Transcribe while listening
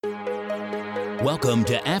Welcome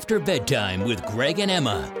to After Bedtime with Greg and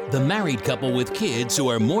Emma, the married couple with kids who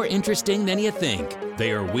are more interesting than you think.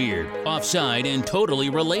 They are weird, offside, and totally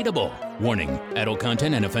relatable. Warning, adult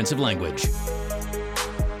content and offensive language.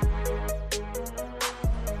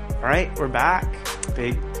 All right, we're back.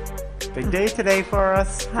 Big day today for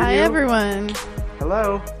us. Hi, everyone.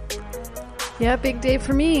 Hello. Yeah, big day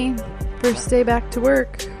for me. First day back to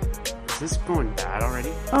work. Is this going bad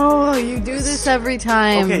already? Oh, you do this every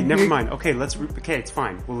time. Okay, never mind. Okay, okay, it's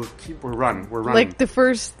fine. We're running. Like the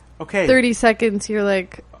first 30 seconds, you're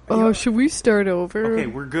like, oh, should we start over? Okay,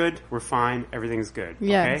 we're good. We're fine. Everything's good.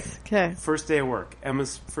 Yes. Okay. First day of work.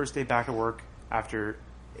 Emma's first day back at work after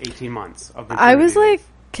 18 months of maternity I was like, leave.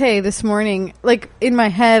 okay, this morning, like in my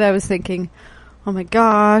head, I was thinking, oh my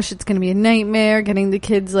gosh, it's going to be a nightmare getting the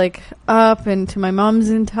kids like up and to my mom's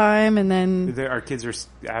in time, and then Our kids are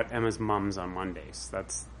at Emma's mom's on Mondays.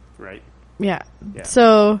 That's right. Yeah.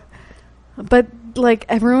 So, but like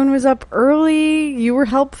everyone was up early. You were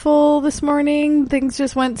helpful this morning. Things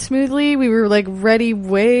just went smoothly. We were like ready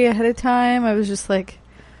way ahead of time. I was just like,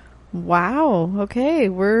 wow, okay,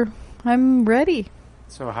 I'm ready.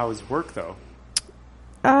 So how was work though?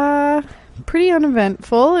 Pretty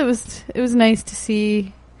uneventful. It was nice to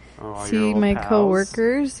see my pals.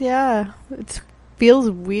 coworkers. Yeah. It feels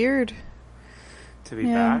weird To be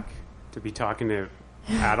back, to be talking to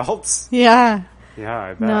adults. Yeah. Yeah,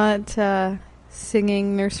 I bet. Not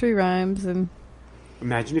singing nursery rhymes and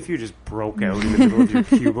Imagine if you just broke out in the middle of your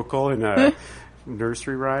cubicle in a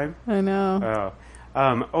nursery rhyme. I know.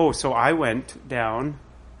 So I went down.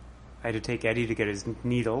 I had to take Eddie to get his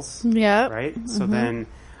needles. Yeah. Right? So then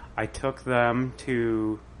I took them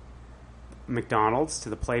to McDonald's, to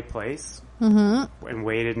the play place, and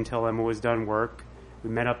waited until Emma was done work. We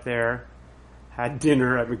met up there, had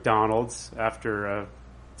dinner at McDonald's after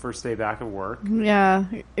first day back at work. Yeah,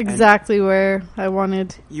 exactly where I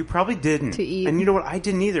wanted. You probably didn't to eat. And you know what? I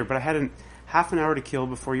didn't either, but I had half an hour to kill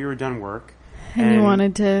before you were done work. And you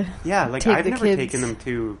wanted to take I've never taken them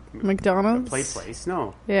to McDonald's? a play place.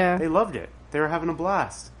 No. Yeah. They loved it. They were having a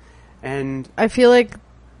blast. And I feel like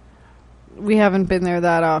we haven't been there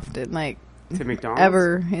that often, like to McDonald's?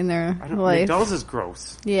 ever in their life. McDonald's is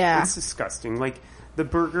gross. Yeah. It's disgusting. Like the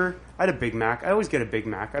burger, I had a Big Mac. I always get a Big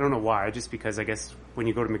Mac. I don't know why, just because I guess when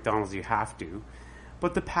you go to McDonald's you have to.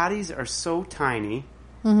 But the patties are so tiny.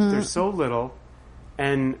 They're so little.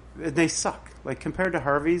 And they suck. Like, compared to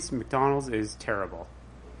Harvey's, McDonald's is terrible.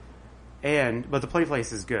 But the play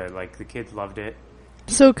place is good. Like, the kids loved it.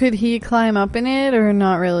 So could he climb up in it or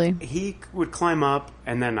not really? He would climb up,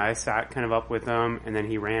 and then I sat kind of up with him, and then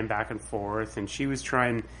he ran back and forth, and she's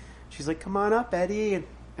like, come on up, Eddie,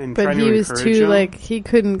 and but trying he to was encourage too, him. like, he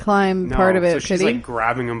couldn't climb part of it, so could she's, he? like,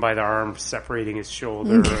 grabbing him by the arm, separating his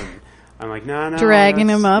shoulder, and I'm like, no. Dragging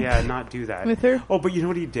him up? Yeah, not do that. With her? Oh, but you know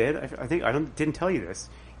what he did? I think didn't tell you this.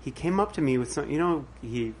 He came up to me with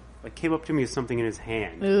he came up to me with something in his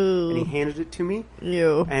hand. Ooh. And he handed it to me.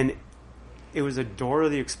 Ew. And it was a Dora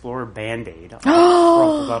the Explorer Band-Aid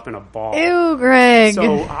crumpled up in a ball. Ew, Greg.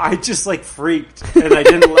 So I just like freaked, and I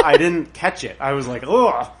didn't catch it. I was like,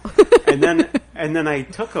 ugh. And then I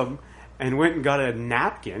took him and went and got a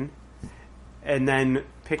napkin, and then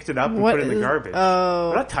picked it up and put it in the garbage.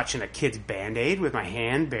 Oh. I'm not touching a kid's Band-Aid with my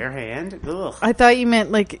bare hand. Ugh. I thought you meant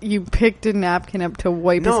like you picked a napkin up to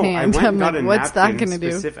wipe his hand. I went and got a what's that napkin going to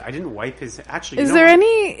do? specific. I didn't wipe his. Actually,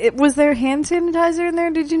 Was there hand sanitizer in there?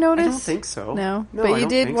 Did you notice? I don't think so. No, I but you don't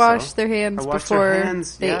did think wash so. their hands I washed before their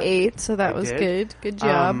hands, they ate, so that was good. Good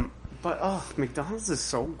job. But McDonald's is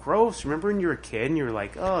so gross. Remember when you were a kid and you were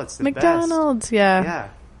like, oh, it's the McDonald's, best. yeah. Yeah.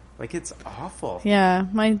 Like, it's awful. Yeah,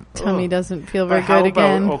 my tummy doesn't feel very But how good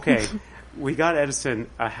again. Okay, we got Edison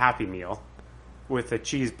a Happy Meal with a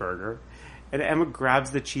cheeseburger. And Emma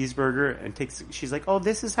grabs the cheeseburger and she's like, oh,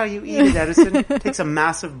 this is how you eat it, Edison. Takes a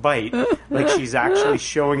massive bite. Like she's actually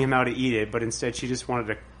showing him how to eat it, but instead she just wanted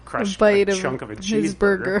to crush a chunk of a his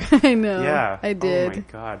cheeseburger. burger. I know. Yeah. I did. Oh my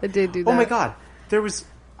God. I did do that. Oh my God. There was,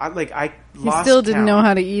 I He lost still didn't count. know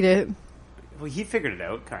how to eat it. Well, he figured it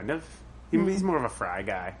out, kind of. He's more of a fry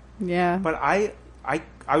guy. Yeah. But I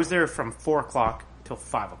was there from 4 o'clock till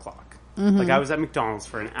 5 o'clock. Like I was at McDonald's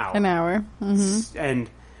for an hour. An hour. Mm-hmm. And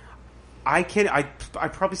I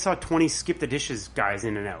probably saw 20 skip the dishes guys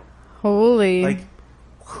in and out. Holy. Like,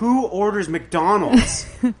 who orders McDonald's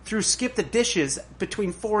through skip the dishes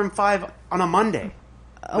between 4 and 5 on a Monday?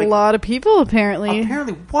 A lot of people, apparently.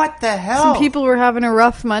 Apparently, what the hell? Some people were having a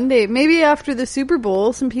rough Monday. Maybe after the Super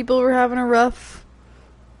Bowl, some people were having a rough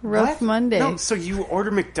What? Monday. No, so you order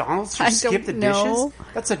McDonald's to I skip the don't know. dishes?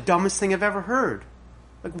 That's the dumbest thing I've ever heard.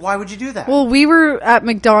 Like, why would you do that? Well, we were at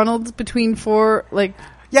McDonald's between 4, like,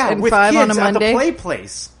 Yeah, and with 5 kids on a at the Monday. play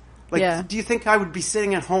place. Like, Yeah. do you think I would be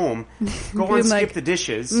sitting at home, go Being on like, Skip the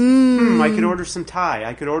Dishes? I could order some Thai.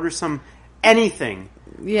 I could order some anything.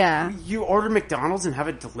 Yeah. You order McDonald's and have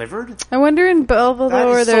it delivered? I wonder in Belleville, That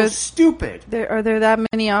though, is so stupid. are there that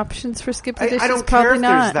many options for Skip the Dishes? I don't Probably care if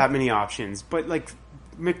not. there's that many options, but like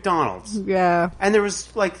McDonald's. Yeah. And there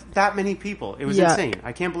was like that many people. It was Yuck. insane.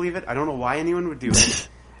 I can't believe it. I don't know why anyone would do it.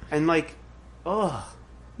 And like, ugh,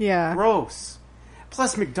 Yeah. gross.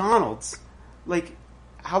 Plus McDonald's, like,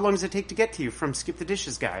 how long does it take to get to you from Skip the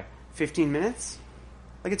Dishes guy? 15 minutes?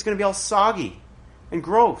 Like, it's going to be all soggy and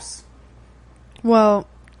gross. Well,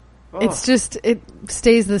 Ugh. it's just, it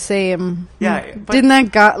stays the same. Yeah, but-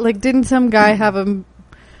 Didn't some guy have a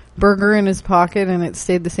burger in his pocket and it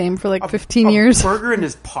stayed the same for like 15 a years? burger in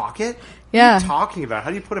his pocket? Yeah. What are you talking about? How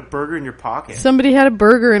do you put a burger in your pocket? Somebody had a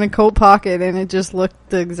burger in a coat pocket and it just looked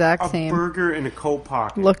the exact A same. burger in a coat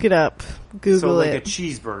pocket. Look it up. Google so like it. a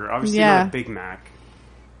cheeseburger. Obviously Yeah. not a Big Mac.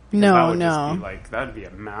 That No, would just no. be like, that'd be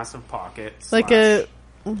a massive pocket. Like a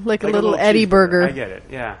little Eddie cheeseburger. burger. I get it.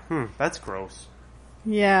 Yeah. That's gross.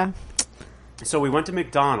 Yeah. So we went to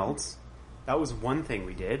McDonald's. That was one thing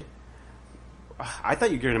we did. I thought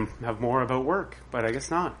you were going to have more about work, but I guess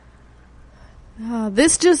not.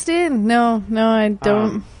 This just in. No, I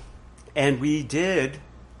don't. And we did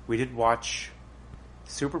watch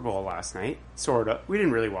Super Bowl last night. Sort of. We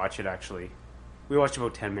didn't really watch it, actually. We watched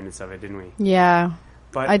about 10 minutes of it, didn't we? Yeah.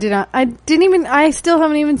 But I did not. I still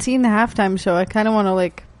haven't even seen the halftime show. I kind of want to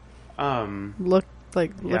look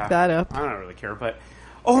yeah, that up. I don't really care, but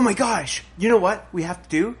oh my gosh, you know what we have to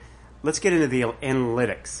do? Let's get into the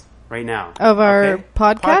analytics right now Of our okay?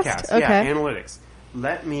 podcast? Yeah, Okay. analytics.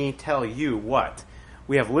 Let me tell you what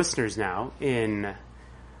we have listeners now in.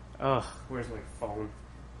 Where's my phone?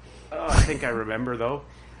 I think I remember though.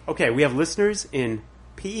 Okay, we have listeners in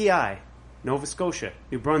PEI, Nova Scotia,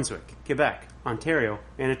 New Brunswick, Quebec, Ontario,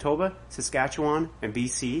 Manitoba, Saskatchewan, and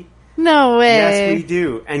BC. No way. Yes, we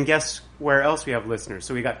do. And guess where else we have listeners?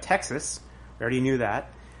 So we got Texas. We already knew that.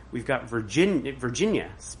 We've got Virginia.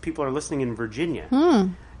 People are listening in Virginia.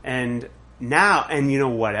 And now, and you know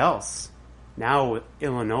what else? Now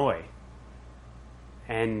Illinois.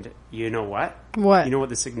 And you know what? What? You know what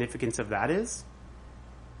the significance of that is?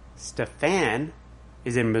 Stefan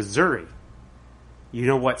is in Missouri. You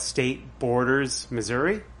know what state borders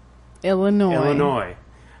Missouri? Illinois.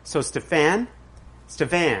 So Stefan.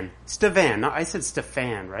 No, I said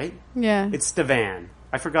Stefan, right? Yeah. It's Stefan.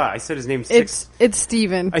 I forgot. I said his name six. It's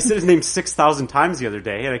Steven. I said his name 6,000 times the other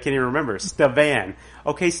day, and I can't even remember. Stefan.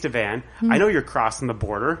 Okay, Stefan. I know you're crossing the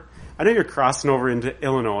border. I know you're crossing over into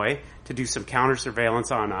Illinois to do some counter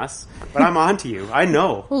surveillance on us, but I'm on to you. I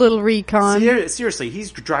know. A little recon. Seriously,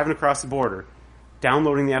 he's driving across the border,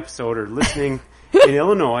 downloading the episode or listening in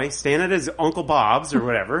Illinois, staying at his Uncle Bob's or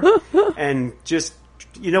whatever, and just,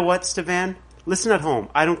 you know what, Stefan? Listen at home.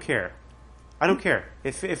 I don't care.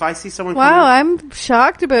 If I see someone Wow, coming, I'm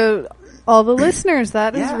shocked about all the listeners.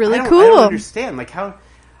 That is really I cool. don't understand. Like how,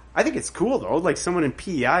 I think it's cool though. Like someone in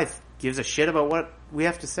PEI gives a shit about what we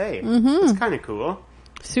have to say. Mm-hmm. It's kind of cool.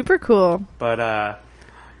 Super cool. But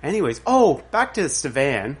anyways, back to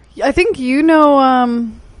Stefan. I think you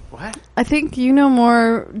know. What? I think you know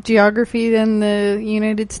more geography than the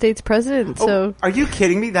United States president. So Are you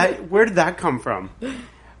kidding me? Where did that come from?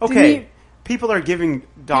 Okay. People are giving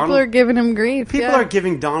people are giving him grief. People yeah. are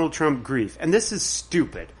giving Donald Trump grief, and this is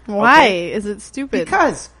stupid. Why okay? is it stupid?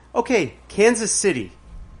 Because Kansas City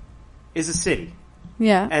is a city,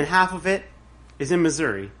 yeah, and half of it is in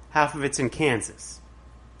Missouri, half of it's in Kansas.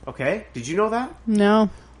 Okay, did you know that? no,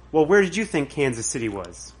 Well, where did you think Kansas City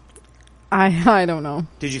was? I don't know.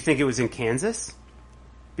 Did you think it was in Kansas?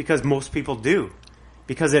 Because most people do.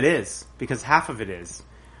 Because it is. Because half of it is.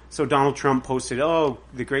 So Donald Trump posted,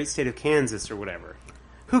 the great state of Kansas or whatever.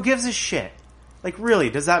 Who gives a shit? Like, really,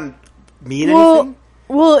 does that mean anything?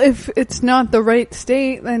 Well, if it's not the right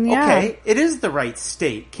state, then yeah. Okay, it is the right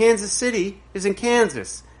state. Kansas City is in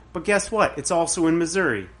Kansas. But guess what? It's also in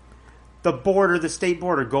Missouri. The state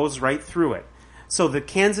border goes right through it. So the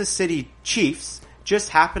Kansas City Chiefs just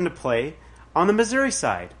happen to play on the Missouri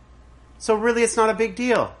side. So really, it's not a big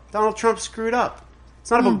deal. Donald Trump screwed up.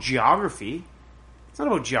 It's not about geography. It's not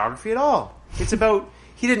about geography at all. It's about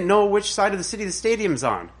he didn't know which side of the city the stadium's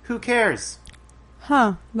on. Who cares?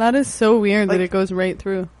 Huh. That is so weird Like- that it goes right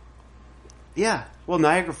through. Yeah. Well,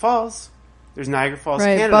 Niagara Falls. There's Niagara Falls,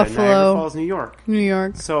 Right, Canada. Buffalo. Niagara Falls, New York. New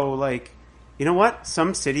York. So, like, you know what?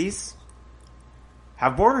 Some cities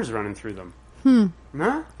have borders running through them.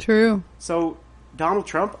 Huh? True. So, Donald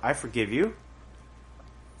Trump, I forgive you.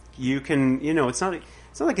 You can, it's not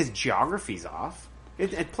like his geography's off.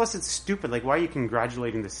 Plus, it's stupid. Like, why are you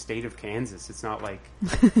congratulating the state of Kansas? It's not like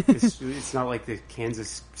it's not like the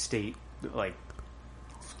Kansas State like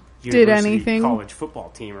did university anything college football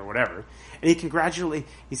team or whatever. And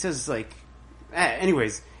he says like,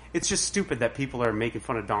 anyways, it's just stupid that people are making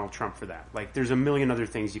fun of Donald Trump for that. Like, there's a million other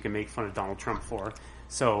things you can make fun of Donald Trump for.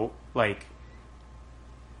 So, like,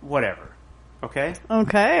 whatever. Okay.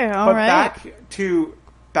 Okay. All but right.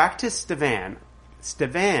 back to Stevan.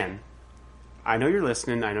 Stevan, I know you're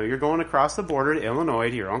listening. I know you're going across the border to Illinois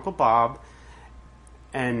to your Uncle Bob,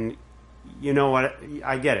 and you know what?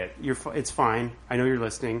 I get it. It's fine. I know you're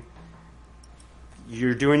listening.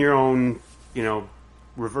 You're doing your own,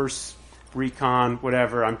 reverse recon,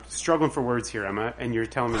 whatever. I'm struggling for words here, Emma, and you're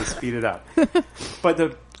telling me to speed it up. But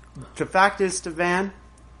the fact is, Stevan,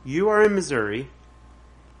 you are in Missouri.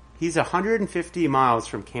 He's 150 miles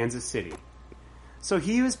from Kansas City. So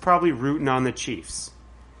he was probably rooting on the Chiefs.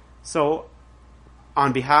 So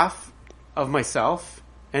on behalf of myself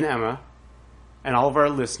and Emma and all of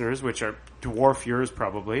our listeners, which are dwarf yours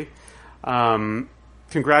probably,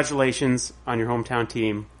 congratulations on your hometown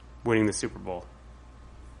team winning the Super Bowl.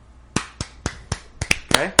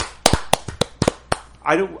 Okay?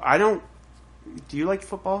 I don't do you like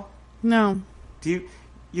football? No. Do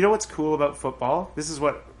you know what's cool about football? This is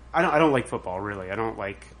what I don't like football really. I don't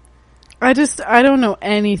know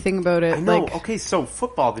anything about it. I know. Like, okay, so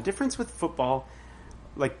football. The difference with football,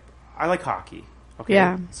 like, I like hockey. Okay,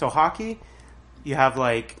 yeah. So hockey, you have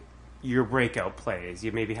like your breakout plays.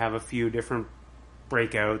 You maybe have a few different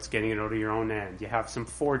breakouts, getting it out of your own end. You have some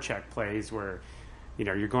forecheck plays where,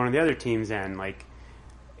 you're going to the other team's end. Like,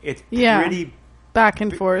 it's pretty back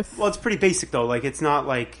and forth. Well, it's pretty basic though. Like, it's not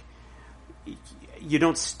like you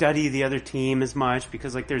don't study the other team as much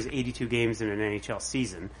because, like, there's 82 games in an NHL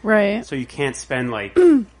season. Right. So you can't spend, like,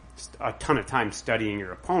 a ton of time studying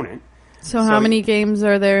your opponent. So how many games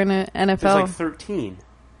are there in an NFL? There's, like, 13.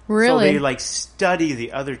 Really? So they, like, study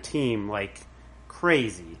the other team, like,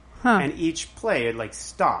 crazy. Huh. And each play, it, like,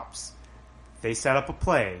 stops. They set up a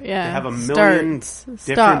play. Yeah. They have a million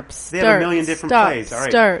different plays. All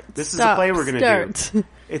right. This is a play we're going to do.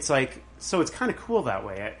 It's like, so it's kind of cool that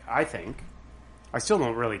way, I think. I still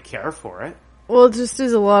don't really care for it. Well, it just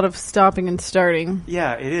is a lot of stopping and starting.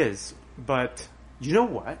 Yeah, it is. But you know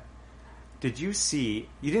what? Did you see?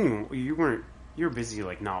 You were busy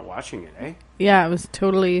like not watching it, eh? Yeah, I was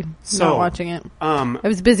totally not watching it. I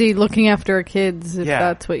was busy looking after our kids. If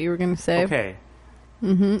that's what you were going to say. Okay.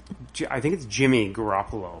 Mm-hmm. I think it's Jimmy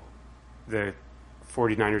Garoppolo, the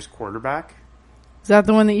 49ers quarterback. Is that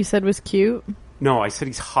the one that you said was cute? No, I said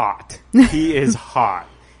he's hot. He is hot.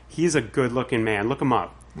 He's a good-looking man. Look him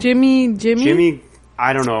up. Jimmy,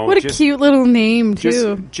 I don't know. What a cute little name,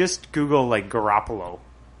 too. Just Google, like, Garoppolo.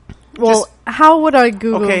 Well, how would I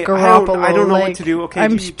Google Garoppolo? I don't know what to do. Okay,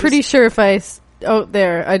 I'm pretty sure if I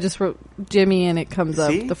just wrote Jimmy and it comes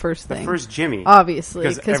up the first thing. The first Jimmy. Obviously,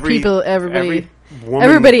 because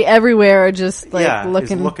everybody everywhere are just, like,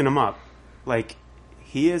 looking him up. Like,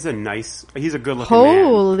 he's a good-looking man.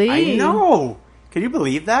 Holy. I know. Can you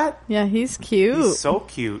believe that? Yeah, he's cute. He's so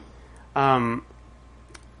cute.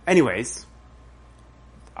 Anyways,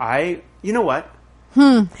 you know what?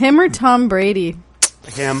 Him or Tom Brady?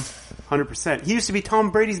 Him, 100%. He used to be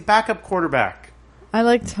Tom Brady's backup quarterback. I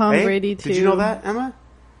like Tom Brady, too. Did you know that, Emma?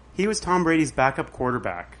 He was Tom Brady's backup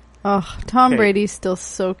quarterback. Oh, Tom Brady's still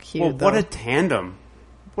so cute, Well, what a tandem.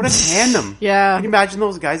 What a tandem. Yeah. Can you imagine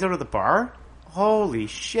those guys out of the bar? Holy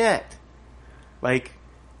shit. Like,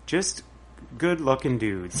 just good-looking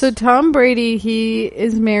dudes. So Tom Brady, he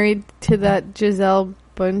is married to that Gisele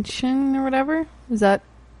Bündchen or whatever? Is that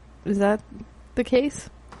the case?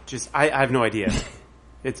 I have no idea.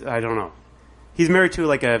 I don't know. He's married to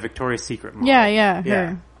like a Victoria's Secret model. Yeah,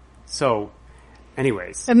 her. So,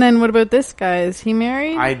 anyways. And then what about this guy? Is he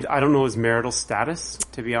married? I don't know his marital status,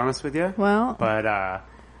 to be honest with you. Well. But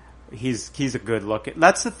he's a good look.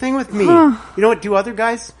 That's the thing with me. You know what? Do other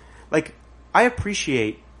guys, like, I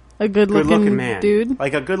appreciate a good-looking man. Dude?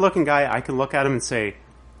 Like a good-looking guy, I can look at him and say,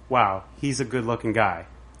 wow, he's a good-looking guy.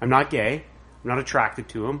 I'm not gay. I'm not attracted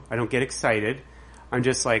to him. I don't get excited. I'm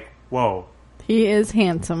just like, whoa. He is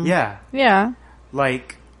handsome. Yeah. Yeah.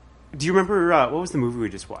 Like, do you remember, what was the movie we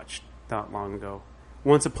just watched not long ago?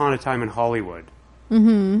 Once Upon a Time in Hollywood.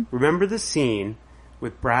 Mm-hmm. Remember the scene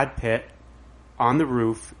with Brad Pitt on the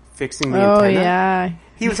roof fixing the antenna? Oh, yeah.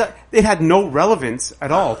 It had no relevance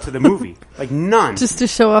at all to the movie. Like, none. Just to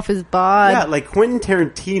show off his bod. Yeah, like Quentin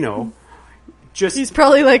Tarantino He's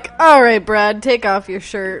probably like, all right, Brad, take off your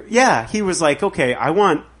shirt. Yeah, he was like, okay, I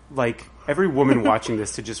want, like, every woman watching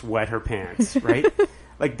this to just wet her pants, right?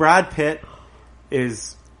 Like, Brad Pitt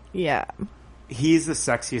is... Yeah. he's the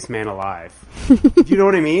sexiest man alive. You know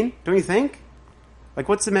what I mean? Don't you think? Like,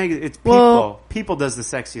 what's the magazine? It's People. Well- People does the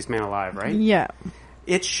sexiest man alive, right? Yeah.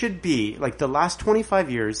 It should be, like, the last 25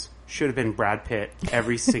 years should have been Brad Pitt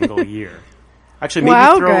every single year. Actually, maybe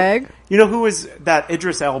Wow, throw... Greg. You know who was that?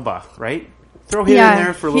 Idris Elba, right? Throw him in Yeah,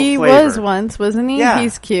 there for a little he flavor. was once, wasn't he? Yeah.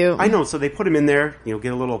 He's cute. I know, so they put him in there,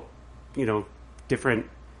 get a little, different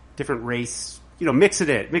race, mix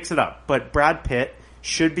it up. But Brad Pitt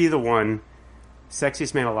should be the one,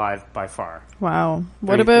 sexiest man alive by far. Wow.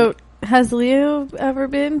 What you about, has Leo ever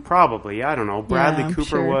been? Probably, I don't know. Bradley I'm Cooper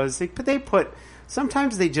sure. was.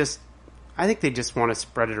 Sometimes I think they just want to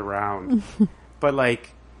spread it around. But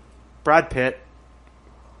like, Brad Pitt,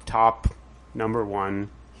 top number one,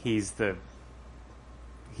 he's the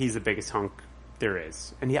biggest hunk there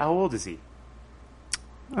is. And how old is he?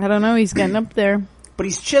 I don't know. He's getting up there. But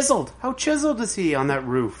he's chiseled. How chiseled is he on that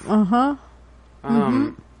roof? Uh-huh.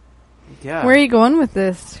 Yeah. Where are you going with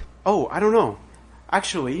this? Oh, I don't know.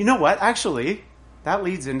 Actually, you know what? Actually, that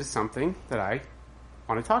leads into something that I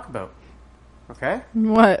want to talk about. Okay?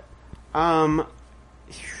 What?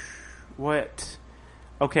 What?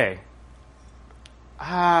 Okay.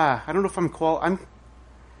 I don't know if I'm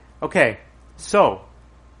okay. So,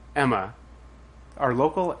 Emma, our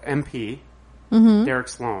local MP, Derek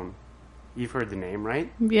Sloan. You've heard the name, right?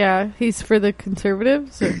 Yeah, he's for the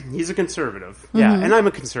conservatives? Or? He's a conservative. Yeah, and I'm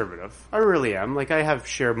a conservative. I really am. Like, I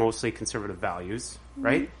share mostly conservative values,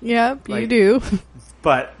 right? Yep, you Like- do.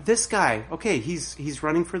 But this guy, okay, he's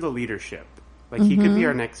running for the leadership. Like, he could be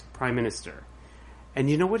our next prime minister. And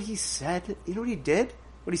you know what he said? You know what he did?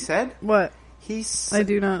 What he said? What? He's I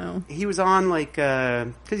do not know. he was on, like,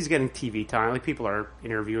 because he's getting TV time. Like, people are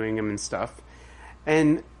interviewing him and stuff.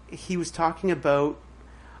 And he was talking about,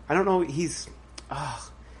 I don't know,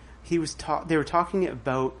 they were talking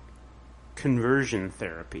about conversion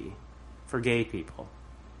therapy for gay people.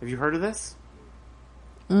 Have you heard of this?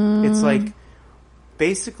 It's like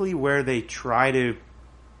basically where they try to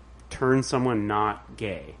turn someone not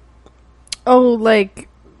gay. Oh, like,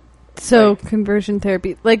 so Like- conversion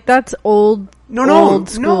therapy. Like, that's old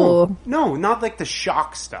school. No, not like the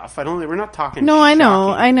shock stuff. We're not talking No, I know.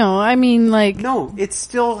 shocking. I know. I mean, like, No, it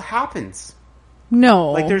still happens.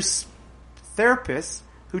 no. Like, there's therapists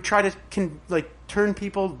who try to turn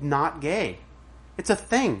people not gay. It's a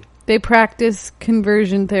thing. They practice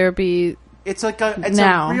conversion therapy. It's a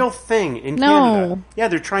Now. real thing in No. Canada. Yeah,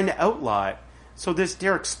 they're trying to outlaw it. So this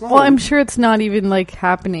Derek Sloan. Well, I'm sure it's not even, like,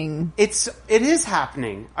 happening. It is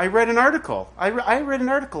happening. I read an article. I read an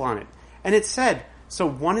article on it, and it said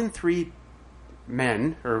 1 in 3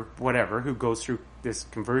 men or whatever who goes through this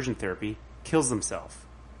conversion therapy kills themselves.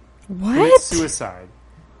 What? Commits suicide.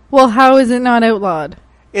 Well, how is it not outlawed?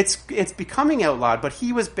 It's becoming outlawed, but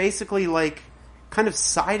he was basically like kind of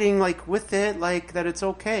siding like with it, like that it's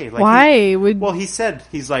okay. Like Why would... Well, he said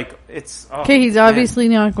he's like it's Okay, he's man. obviously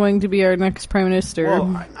not going to be our next prime minister.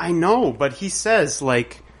 Well, I know, but he says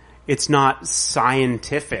like it's not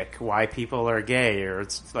scientific why people are gay, or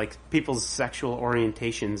it's like people's sexual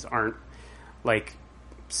orientations aren't like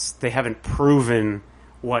they haven't proven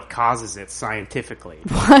what causes it scientifically.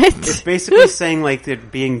 What? It's basically saying like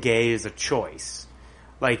that being gay is a choice.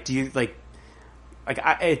 Like, do you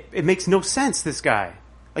it makes no sense. This guy,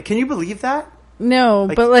 like, can you believe that? No,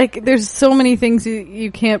 Like- but, like, there's so many things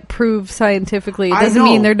you can't prove scientifically. It I doesn't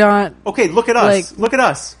mean know. they're not... Okay, look at us. Like- Look at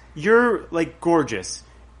us. You're like gorgeous.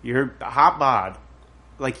 You're hot bod.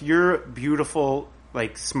 Like, you're beautiful.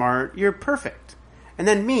 Like, smart. You're perfect. And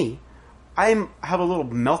then me, I have a little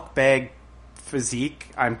milk bag physique.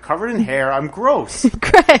 I'm covered in hair. I'm gross.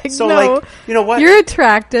 Greg, So, no. like, you know what? You're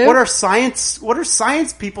attractive. What are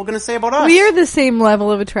science people going to say about us? We are the same level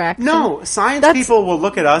of attraction. No, science That's- people will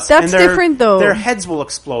look at us that's and different, though. their heads will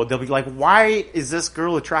explode. They'll be like, why is this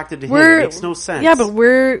girl attracted to him? We're... It makes no sense. Yeah, but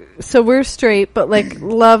we're straight, but, like,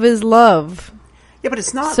 love is love. Yeah, but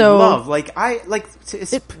it's not So- love. Like, No, it's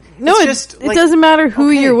it just, it like, doesn't matter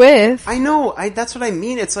who okay, you're with. I know. That's what I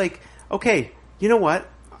mean. It's like, okay, you know what?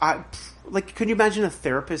 Like, can you imagine a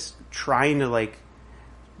therapist trying to, like,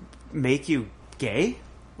 make you gay?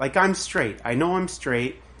 Like, I'm straight. I know I'm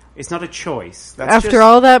straight. It's not a choice. That's After just,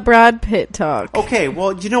 all that Brad Pitt talk. Okay,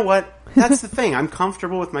 well, you know what? That's the thing. I'm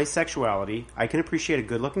comfortable with my sexuality. I can appreciate a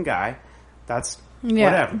good-looking guy. That's Yeah.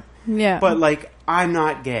 whatever. Yeah. But, like, I'm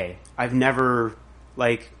not gay. I've never,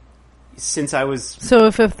 like, since I was... So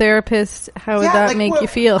if a therapist, how would Yeah, that like, make what- you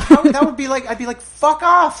feel? that would be like, I'd be like, fuck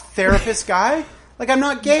off, therapist guy. Like, I'm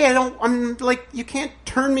not gay. I'm like, you can't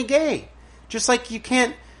turn me gay. Just like you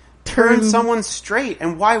can't turn someone straight.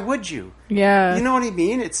 And why would you? Yeah. You know what I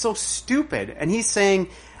mean? It's so stupid. And he's saying,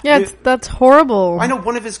 Yeah, that's horrible. I know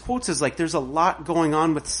one of his quotes is like, "There's a lot going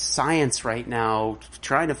on with science right now,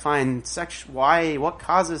 trying to find what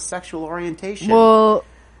causes sexual orientation." Well,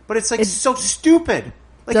 but it's like so stupid.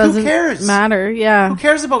 Like, doesn't who cares? matter. Yeah. Who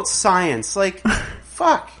cares about science? Like,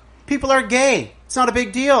 fuck. People are gay. It's not a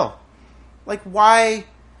big deal. Like, why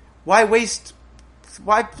waste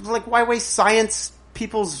science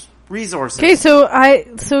people's resources? Okay,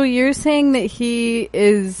 so you're saying that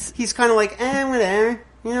he's kind of like, whatever,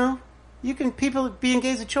 you know? People being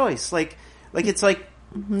gay is a choice. Like it's like,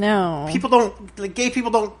 no. Gay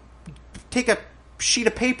people don't take a sheet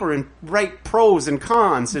of paper and write pros and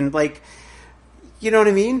cons and like, you know what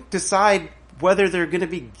I mean? Decide whether they're going to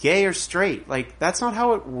be gay or straight. Like, that's not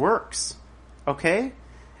how it works. Okay?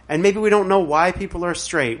 And maybe we don't know why people are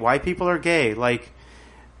straight, why people are gay. Like,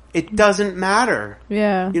 it doesn't matter.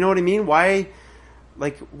 Yeah. You know what I mean? Why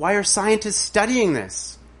are scientists studying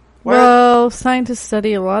this? Scientists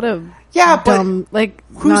study a lot of dumb,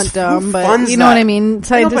 not dumb, but you know that? what I mean?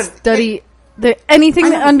 Scientists study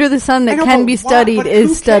anything under the sun that can be studied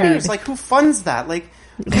is studied. Like, who funds that? Like,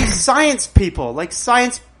 science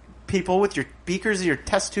people with your beakers and your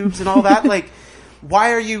test tubes and all that. Like,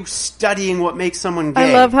 why are you studying what makes someone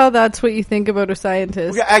gay? I love how that's what you think about a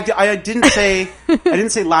scientist. I didn't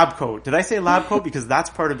say lab coat. Did I say lab coat? Because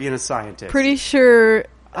that's part of being a scientist. Pretty sure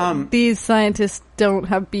these scientists don't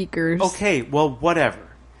have beakers. Okay, well, whatever.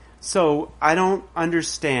 So I don't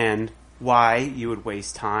understand why you would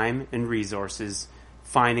waste time and resources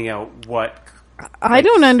finding out what. I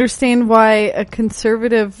don't understand why a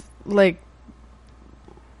conservative,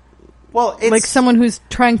 someone who's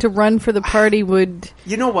trying to run for the party would.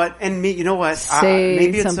 You know what? And you know what? Say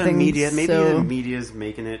maybe it's the something media. Maybe the media's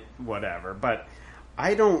making it whatever. But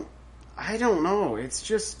I don't know. It's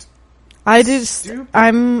just. Stupid.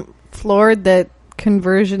 I'm floored that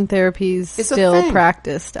conversion therapy is still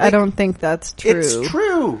practiced. Like, I don't think that's true. It's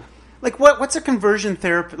true. Like, what's a conversion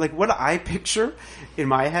therapy? Like, what I picture in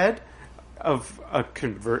my head of a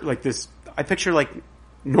I picture like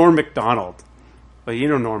Norm Macdonald. Well, you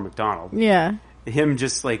know Norm Macdonald. Yeah. Him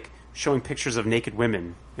just like showing pictures of naked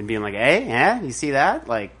women and being like, "Hey, yeah, you see that?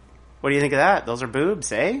 Like, what do you think of that? Those are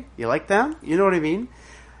boobs, eh? You like them? You know what I mean?"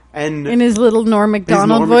 And in his little Norm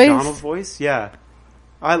Macdonald voice. Macdonald voice, yeah.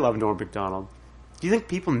 I love Norm Macdonald. Do you think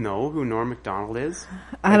people know who Norm Macdonald is?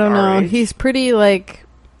 I don't know. He's pretty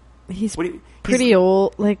pretty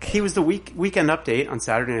old. Like, he was the Weekend Update on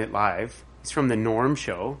Saturday Night Live. He's from the Norm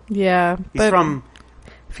Show. Yeah, he's from.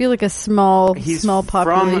 I feel like a small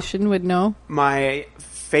population would know. My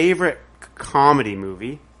favorite comedy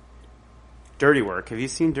movie, Dirty Work. Have you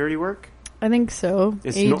seen Dirty Work? I think so.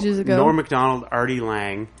 It's ages ago. Norm Macdonald, Artie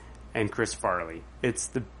Lang, and Chris Farley. It's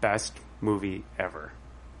the best movie ever.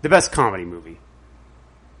 The best comedy movie.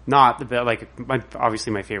 Not the best.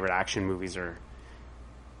 Obviously my favorite action movies are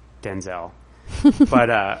Denzel.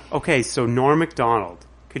 But okay, so Norm Macdonald.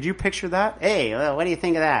 Could you picture that? Hey, what do you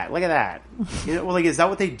think of that? Look at that. Is that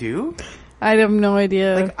what they do? I have no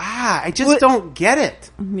idea. I just don't get it.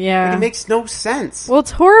 Yeah. It makes no sense. Well,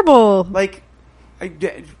 it's horrible.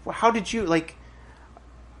 How did you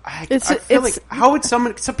I feel like how would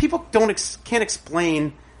someone? Some people can't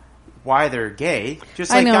explain why they're gay.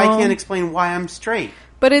 Just like I can't explain why I'm straight.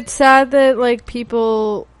 But it's sad that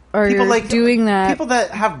people are doing that. People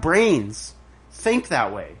that have brains think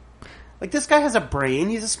that way. Like, this guy has a brain.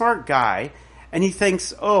 He's a smart guy, and he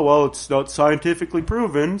thinks, "Oh well, it's not scientifically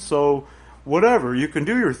proven, so whatever. You can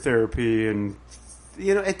do your therapy." And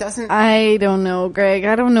it doesn't. I don't know, Greg.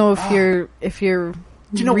 I don't know if you're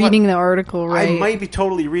reading the article right. I might be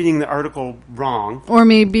totally reading the article wrong, or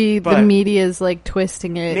maybe the media is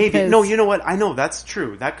twisting it. Maybe no. You know what? I know that's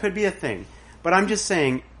true. That could be a thing. But I'm just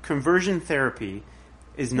saying, conversion therapy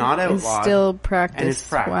is not outlawed. It's still practiced. And it's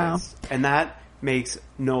practiced. Wow. And that makes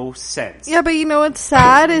no sense. Yeah, but what's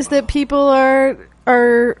sad is that people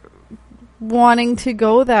are wanting to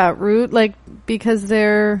go that route, because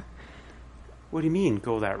they're. What do you mean,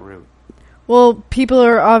 go that route? Well, people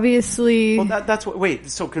are obviously. Well, that's what. Wait,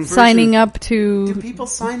 so conversion. Signing up to. Do people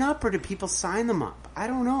sign up or do people sign them up? I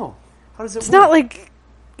don't know. How does it work? It's not like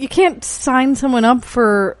you can't sign someone up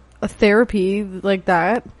for a therapy like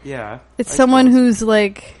that. Yeah. It's someone who's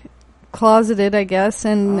closeted, I guess,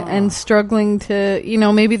 and struggling to,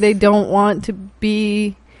 maybe they don't want to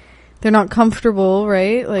be, they're not comfortable,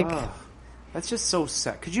 right? That's just so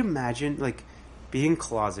sad. Could you imagine, being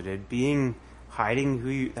closeted,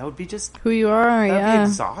 hiding that would be just... Who you are, that would be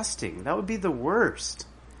exhausting. That would be the worst.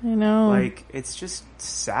 I know. It's just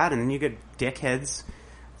sad, and then you get dickheads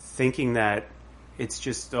thinking that it's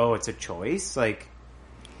just, it's a choice,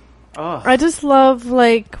 I just love,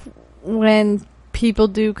 when people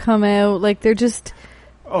do come out. Like, they're just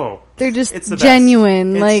it's the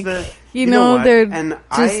genuine. best. Like, you know what? they're and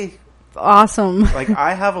just awesome. Like,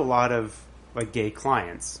 I have a lot of, like, gay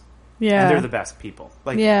clients. Yeah. And they're the best people.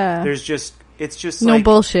 Like, Yeah. it's just no like,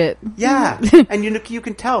 bullshit. yeah. And you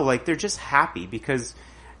can tell, like, they're just happy because,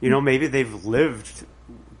 maybe they've lived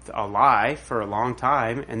a lie for a long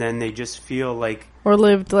time, and then they just feel like, or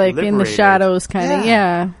lived like in the liberated. shadows, kind of.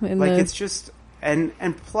 Yeah. Like, it's just, and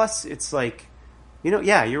plus it's like,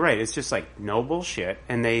 yeah, you're right. It's just like no bullshit,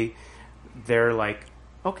 and they're like,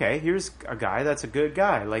 okay, here's a guy that's a good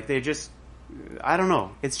guy. Like, they just, I don't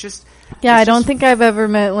know. It's just, I don't think I've ever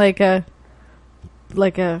met like a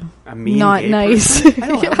mean not gay nice. person.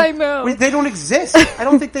 I know. Wait, they don't exist. I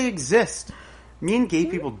don't think they exist. Mean gay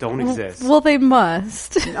people don't exist. Well, they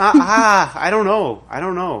must. I don't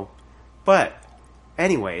know. But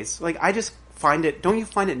anyways, like, I just find it, don't you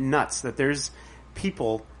find it nuts that there's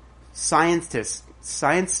people, I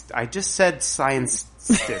just said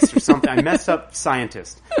scientists or something. I messed up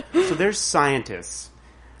scientist. So there's scientists.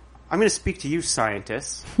 I'm going to speak to you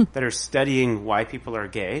scientists that are studying why people are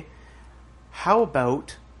gay. How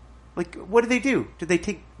about, like, what do they do? Do they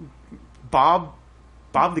take Bob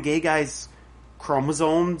the gay guy's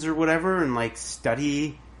chromosomes or whatever and, like,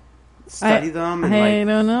 study them? And, I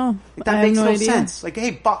don't know. Like, that makes no sense. Like,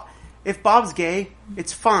 hey, if Bob's gay,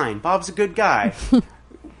 it's fine. Bob's a good guy.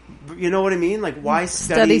 You know what I mean? Like, why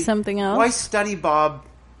study something else? Why study Bob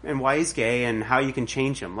and why he's gay and how you can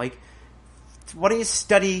change him? Like, why don't you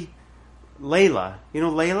study Layla?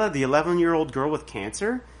 Layla, the 11-year-old girl with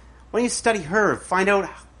cancer? Why don't you study her? Find out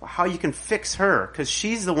how you can fix her, because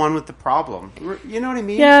she's the one with the problem. You know what I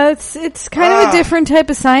mean? Yeah, it's kind of a different type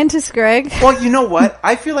of scientist, Greg. Well, you know what?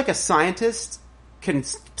 I feel like a scientist can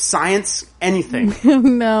science anything.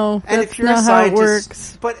 No, and that's if you're not a how it scientist,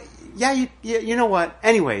 works. But yeah, you know what?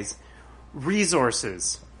 Anyways,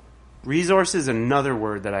 resources. Resources is another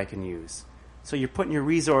word that I can use. So you're putting your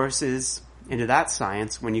resources into that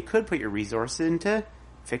science when you could put your resources into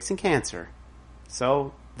fixing cancer.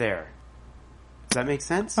 So there. Does that make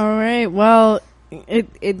sense? All right. Well,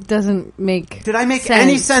 it doesn't make. Did I make sense,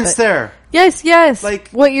 any sense there? Yes. Like,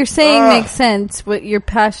 what you're saying makes sense. What you're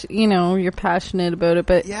you're passionate about it,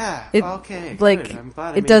 but yeah. it, okay. Like, good. I'm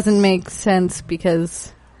glad it doesn't make sense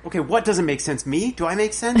because. Okay, what doesn't make sense? Me? Do I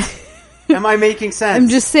make sense? Am I making sense? I'm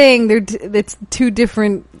just saying it's two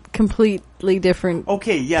different, completely different.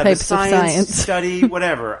 Okay, yeah, types the science, of science. study,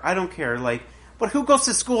 whatever. I don't care. Like, but who goes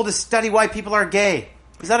to school to study why people are gay?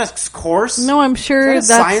 Is that a course? No, I'm sure is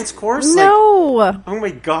that a science course? No. Like, oh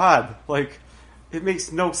my god! Like, it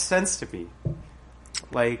makes no sense to me.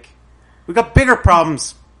 Like, we got bigger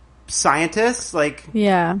problems, scientists. Like,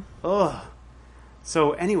 yeah. Ugh.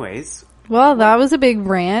 So, anyways. Well, that was a big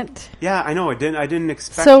rant. Yeah, I know. I didn't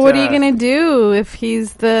expect. So, what are you gonna do if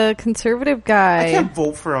he's the conservative guy? I can't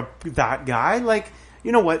vote for that guy. Like,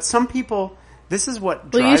 you know what? Some people. This is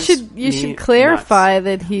what well, drives you should clarify nuts.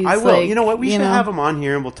 that he's. I will. Like, you know what? We should have him on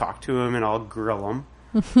here, and we'll talk to him, and I'll grill him.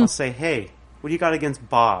 I'll say, "Hey, what do you got against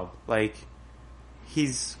Bob? Like,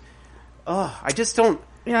 he's. I just don't.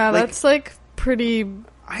 Yeah, like, that's like pretty.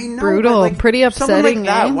 I know, brutal, like, pretty upsetting. Someone like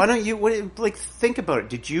that. Eh? Why don't you think about it?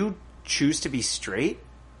 Did you choose to be straight?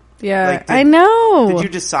 Yeah, I know. Did you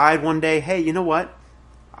decide one day, hey, you know what?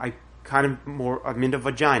 I'm into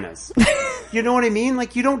vaginas. You know what I mean?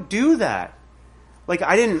 Like, you don't do that. Like,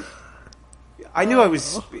 I knew I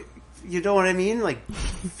was, you know what I mean? Like,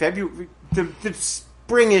 February, the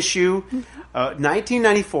spring issue,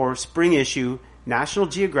 1994 spring issue, National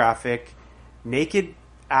Geographic, naked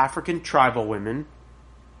African tribal women,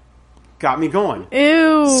 got me going.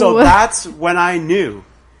 Ew. So that's when I knew.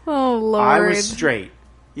 Oh, Lord. I was straight.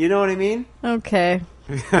 You know what I mean? Okay.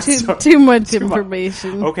 Too much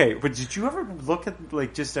information. Okay, but did you ever look at,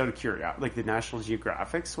 like, just out of curiosity, like the National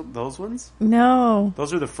Geographics, those ones? No.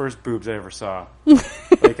 Those are the first boobs I ever saw.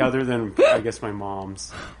 Like, other than, I guess, my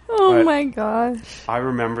mom's. Oh, but my gosh. I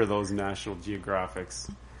remember those National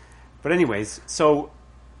Geographics. But anyways, so,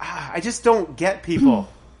 I just don't get people.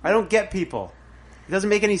 I don't get people. It doesn't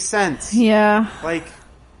make any sense. Yeah. Like,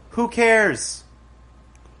 who cares?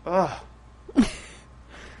 Ugh.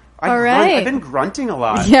 All right. I've been grunting a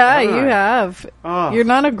lot. Yeah, you have. Oh. You're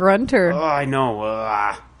not a grunter. Oh, I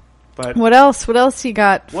know. But what else? What else you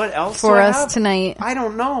got what else for do I us have? tonight? I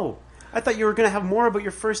don't know. I thought you were going to have more about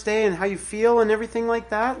your first day and how you feel and everything like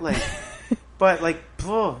that. Like, but like,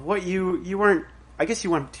 what you weren't. I guess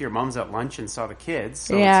you went to your mom's at lunch and saw the kids.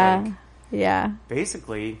 So yeah, it's like, yeah.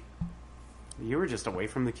 Basically, you were just away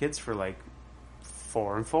from the kids for like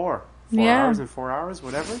 4 and 4 yeah. hours and 4 hours,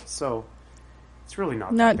 whatever. So it's really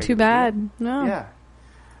not Not that big too of a deal. bad. No.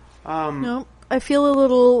 Yeah. Nope. feel a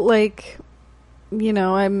little like, you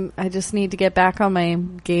know, I just need to get back on my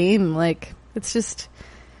game. Like, it's just,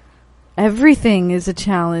 everything is a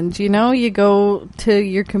challenge, you know? You go to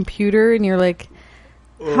your computer and you're like,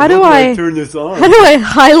 how do I turn this on? How do I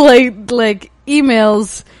highlight like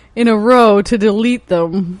emails in a row to delete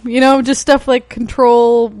them? You know, just stuff like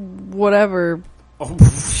control whatever.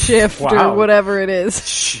 Shift or whatever it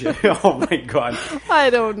is. Oh my god!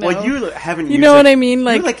 I don't know. Well, you haven't. You know what I mean?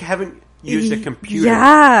 Like, you haven't used a computer.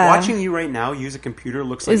 Yeah. Watching you right now use a computer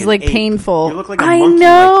looks like is like ape. painful. You look like a monkey.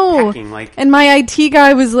 know. Like, pecking, like. And my IT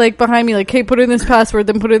guy was like behind me, like, "Hey, put in this password,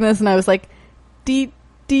 then put in this," and I was like, "Deet,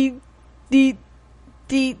 deet, deet,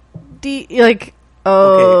 deet, deet." Like,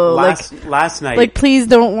 oh, okay. Last night, like, please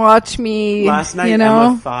don't watch me. Last night, you know?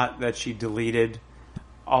 Emma thought that she deleted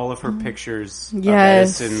all of her pictures of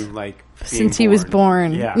yes. Edison, like, since he was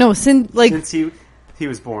born. Yeah. No, since he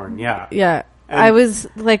was born, yeah. Yeah. And I was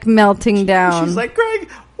like melting down. She's like, Greg,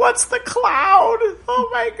 what's the cloud? Oh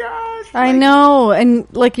my gosh. I know. And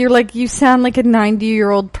like, you're like, you sound like a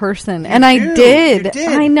 90-year-old person. And I You did. did.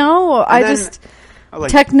 I know.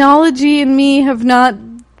 Technology and me have not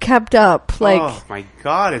kept up. Like, oh my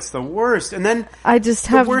god, it's the worst. And then I just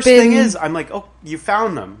the worst thing is, I'm like, oh, you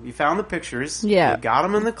found them. You found the pictures. Yeah. You got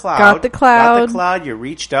them in the cloud. Got the cloud. Got the cloud. You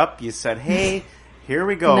reached up. You said, hey, here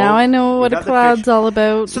we go. Now I know what a got the cloud's picture. all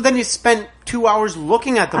about. So then you spent 2 hours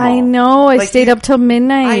looking at them all. I know. I Like, stayed up till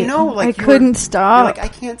midnight. I know. Like, I couldn't stop. You're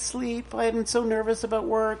like, I can't sleep. I'm so nervous about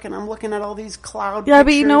work, and I'm looking at all these cloud yeah, pictures.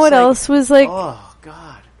 but you know what like, else was like? Oh,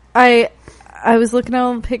 God. I was looking at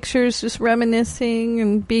all the pictures, just reminiscing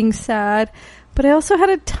and being sad. But I also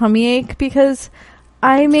had a tummy ache because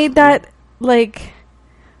I made that, like,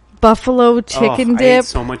 buffalo chicken I dip ate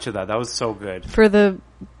so much of that. That was so good. for the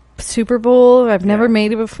Super Bowl. I've never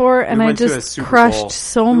made it before, and I just crushed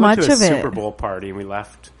so much of it. We went to a Super Bowl party, and we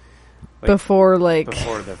left before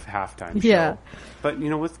the halftime yeah. show. But,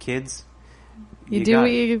 you know, with kids...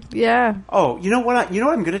 yeah. Oh, you know what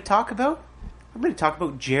I'm going to talk about? I'm going to talk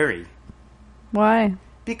about Jerry. Why?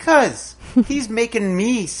 Because he's making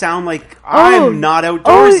me sound like I'm not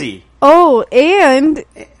outdoorsy. And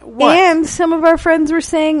some of our friends were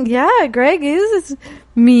saying, yeah, Greg is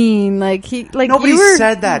mean. Like, nobody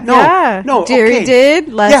said that. No, Jerry okay.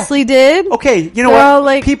 did. Leslie did. Okay, you know They're what? all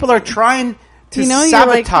like, people are trying to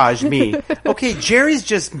sabotage me. Okay, Jerry's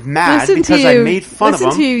just mad because I made fun of him.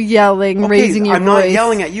 Listen to you yelling, raising your voice. I'm not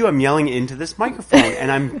yelling at you. I'm yelling into this microphone,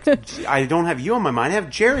 and I don't have you on my mind. I have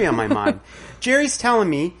Jerry on my mind. Jerry's telling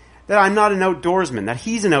me that I'm not an outdoorsman, that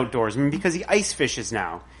he's an outdoorsman because he ice fishes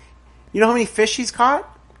now. You know how many fish he's caught?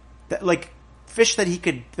 Fish that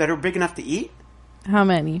are big enough to eat? How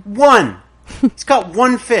many? One. He's caught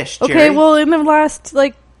one fish, Jerry. Okay, well, in the last,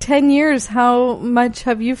 10 years, how much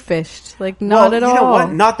have you fished? Not at all. You know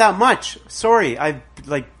what? Not that much. Sorry, I've,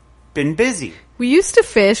 been busy. We used to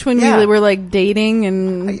fish when we were, dating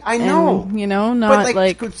and... I know. And, not,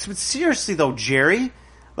 but, seriously, though, Jerry...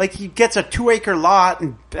 he gets a 2-acre lot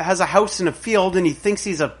and has a house in a field, and he thinks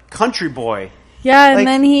he's a country boy. Yeah, and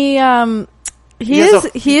then he is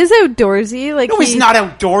outdoorsy. No, he's not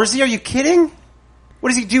outdoorsy. Are you kidding? What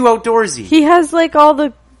does he do outdoorsy? He has all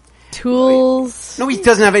the tools. No, he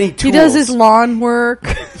doesn't have any tools. He does his lawn work.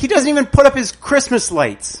 He doesn't even put up his Christmas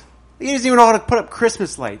lights. He doesn't even know how to put up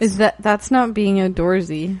Christmas lights. That's not being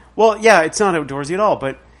outdoorsy? Well, yeah, it's not outdoorsy at all.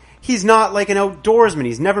 But he's not an outdoorsman.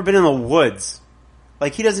 He's never been in the woods.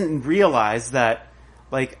 He doesn't realize that,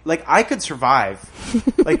 I could survive.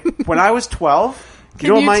 When I was 12,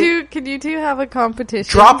 can you two have a competition?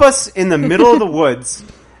 Drop us in the middle of the woods,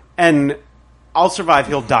 and I'll survive.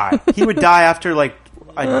 He'll die. He would die after,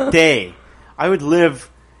 a day. I would live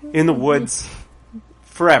in the woods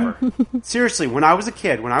forever. Seriously, when I was a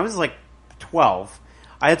kid, when I was, 12,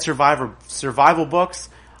 I had survival books.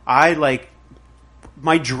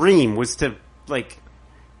 My dream was to,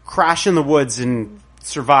 crash in the woods and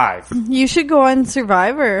survive. You should go on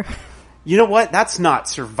Survivor. You know what? That's not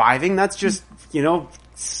surviving. That's just,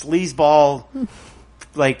 sleazeball,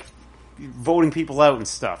 voting people out and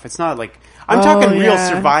stuff. It's not I'm talking real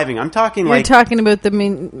surviving. I'm talking You're talking about the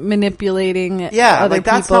manipulating other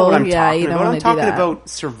people. That's not what I'm talking you don't about. I'm talking that. about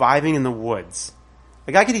surviving in the woods.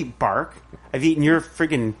 I could eat bark. I've eaten your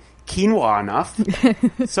friggin' quinoa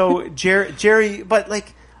enough. So, Jerry, but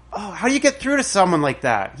how do you get through to someone like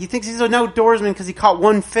that? He thinks he's an outdoorsman because he caught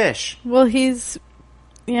one fish. Well, he's...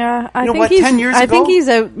 Yeah, I think 10 years ago? I think he's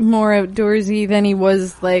more outdoorsy than he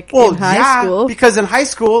was, in high school. Because in high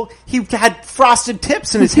school, he had frosted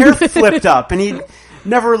tips and his hair flipped up. And he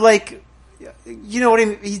never, you know what I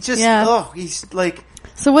mean? He just... he's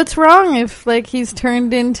So what's wrong if, like, he's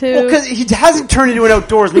turned into... Well, because he hasn't turned into an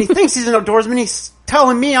outdoorsman. He thinks he's an outdoorsman. He's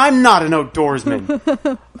telling me I'm not an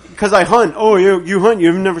outdoorsman. Because I hunt. Oh, you hunt.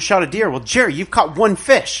 You've never shot a deer. Well, Jerry, you've caught one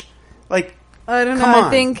fish. Like, I don't know. come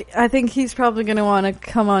on. I think he's probably going to want to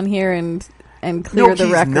come on here and clear the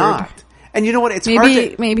record. No, he's not. And you know what? It's hard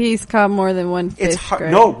to... Maybe he's caught more than one fish. It's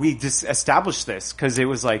hard. No, we just established this because it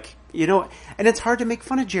was like, you know... And it's hard to make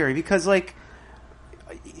fun of Jerry because, like...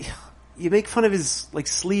 You make fun of his, like,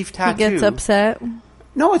 sleeve tattoo. He gets upset.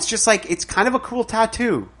 No, it's just like, it's kind of a cool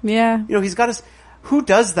tattoo. Yeah. You know, he's got his... Who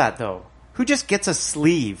does that, though? Who just gets a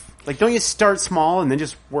sleeve? Like, don't you start small and then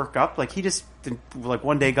just work up? Like, he just, like,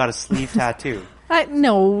 one day got a sleeve tattoo. I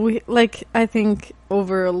think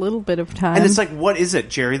over a little bit of time. And it's like, what is it,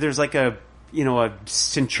 Jerry? There's like a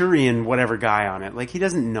centurion whatever guy on it. Like, he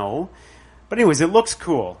doesn't know. But anyways, it looks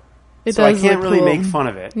cool. So I can't really make fun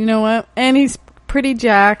of it. You know what? And he's pretty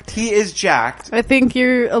jacked. He is jacked. I think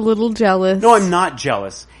you're a little jealous. No, I'm not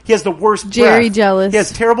jealous. He has the worst Jerry breath. jealous. He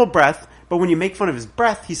has terrible breath, but when you make fun of his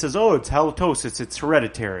breath, he says, oh, it's halitosis, it's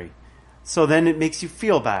hereditary. So then it makes you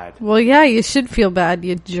feel bad. Well, yeah, you should feel bad,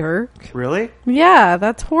 you jerk. Really? Yeah,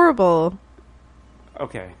 that's horrible.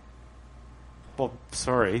 Okay. Well,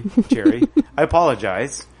 sorry, Jerry. I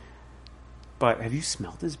apologize. But have you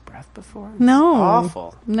smelled his breath before? It's No.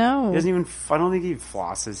 awful. No. He doesn't even, I don't think he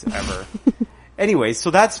flosses ever. Anyway,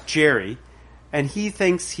 so that's Jerry. And he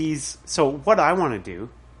thinks so what I want to do,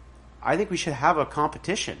 I think we should have a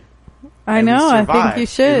competition. I know, I think you in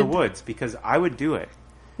should. the woods, because I would do it.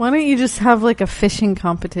 Why don't you just have, like, a fishing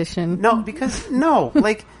competition? No,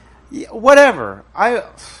 like, whatever. I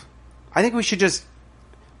think we should just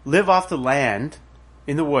live off the land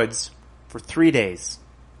in the woods for 3 days.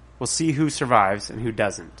 We'll see who survives and who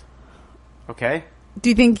doesn't. Okay? Do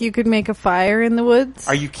you think you could make a fire in the woods?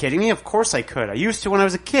 Are you kidding me? Of course I could. I used to when I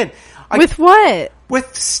was a kid. With what?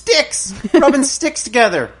 With sticks. Rubbing sticks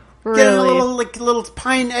together. Really? Getting a little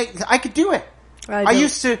pine egg. I could do it. I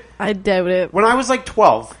used to. I doubt it. When I was like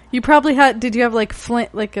 12. You probably had. Did you have like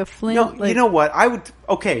flint? Like a flint? No, like, you know what?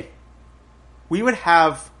 Okay. We would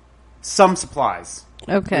have some supplies.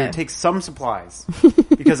 Okay. We would take some supplies.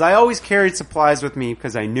 Because I always carried supplies with me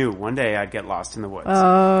because I knew one day I'd get lost in the woods.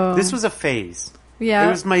 Oh. This was a phase. Yeah. It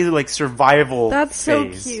was my, like, survival That's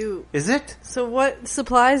phase. so cute. Is it? So what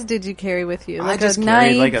supplies did you carry with you? Like I just a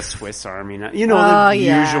carried, knife? like, a Swiss Army knife. You know, the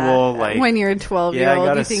usual, like... When you're a 12-year-old, I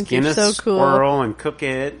gotta you think skin you're a so cool. squirrel and cook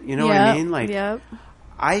it. You know what I mean? Like, yep.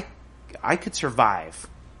 I could survive.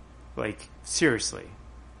 Like, seriously.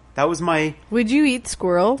 That was my... Would you eat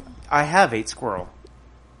squirrel? I have ate squirrel.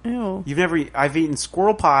 Ew. I've eaten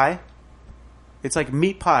squirrel pie. It's like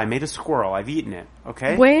meat pie made of squirrel. I've eaten it.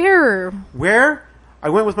 Okay? Where? I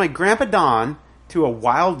went with my grandpa Don to a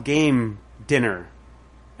wild game dinner.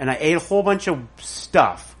 And I ate a whole bunch of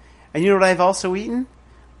stuff. And you know what I've also eaten?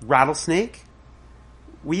 Rattlesnake.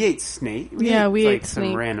 We ate snake. We ate ate some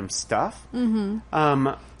snake. random stuff. Mm-hmm.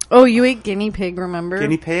 Oh, you ate guinea pig, remember?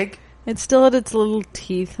 Guinea pig? It still had its little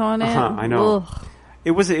teeth on it. I know. Ugh. It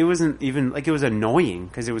wasn't even, like, it was annoying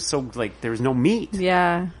because it was so, like, there was no meat.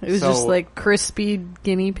 Yeah. It was just like crispy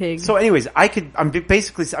guinea pig. So anyways,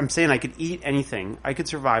 I'm saying I could eat anything. I could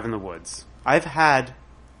survive in the woods. I've had,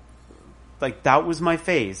 like, that was my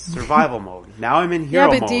phase, survival mode. Now I'm in hero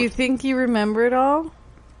mode. Yeah, but do you think you remember it all?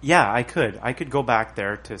 Yeah, I could. I could go back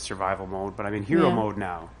there to survival mode, but I'm in hero mode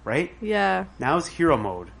now, right? Yeah. Now it's hero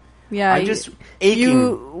mode. Yeah. I'm just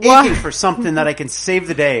aching for something that I can save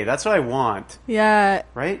the day. That's what I want. Yeah.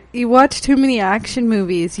 Right? You watch too many action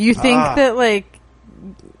movies. You think that, like,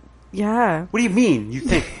 yeah. What do you mean? You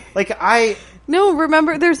think? Like, No,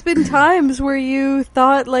 remember, there's been times where you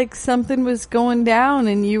thought, like, something was going down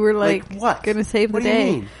and you were, like what? Gonna save the What do you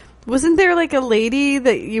day. mean? Wasn't there, like, a lady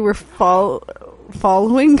that you were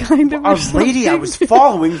following, kind of? A lady I was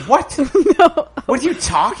following? What? No. What are you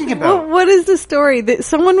talking about? What is the story? That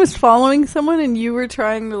someone was following someone and you were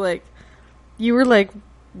trying to, like,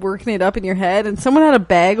 working it up in your head and someone had a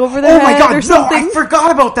bag over their head or something? No, I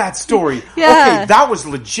forgot about that story. Yeah. Okay, that was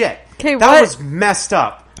legit. Okay, that was messed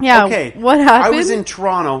up. Yeah, okay, what happened? I was in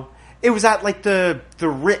Toronto. It was at, like, the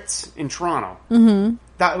Ritz in Toronto. Mm-hmm.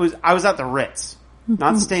 I was at the Ritz.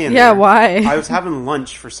 Not staying there. Yeah, why? I was having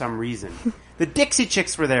lunch for some reason. The Dixie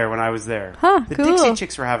Chicks were there when I was there. Huh, the cool. Dixie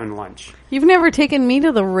Chicks were having lunch. You've never taken me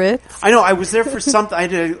to the Ritz I know. I was there for something.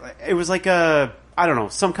 It was like I don't know,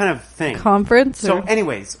 some kind of thing. conference? So or-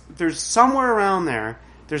 anyways, there's somewhere around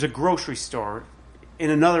there's a grocery store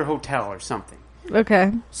in another hotel or something.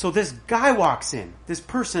 Okay. So this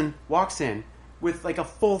person walks in with, like, a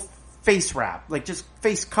full face wrap, like, just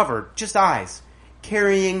face covered, just eyes,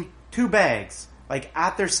 carrying 2 bags, like,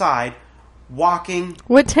 at their side, walking.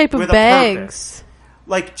 What type of with bags? A purpose.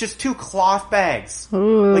 Like just 2 cloth bags.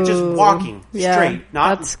 Ooh. Like just walking straight,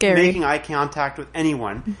 not that's scary. making eye contact with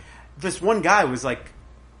anyone. This one guy was like,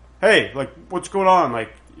 "Hey, like, what's going on?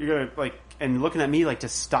 Like, you're gonna like," and looking at me like to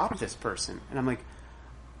stop this person, and I'm like,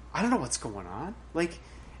 "I don't know what's going on." Like,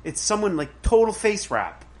 it's someone like total face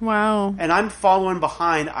wrap. Wow. And I'm following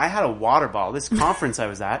behind. I had a water bottle. This conference I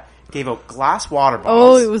was at gave out glass water Oh,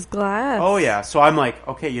 bottles. it was glass. Oh, yeah. So I'm like,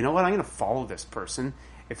 okay, you know what? I'm going to follow this person.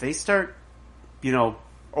 If they start,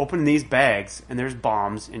 opening these bags and there's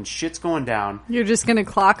bombs and shit's going down, You're just going to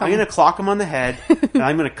clock them. I'm going to clock them on the head and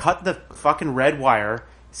I'm going to cut the fucking red wire,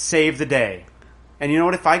 save the day. And you know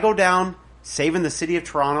what? If I go down saving the city of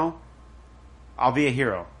Toronto, I'll be a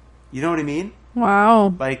hero. You know what I mean?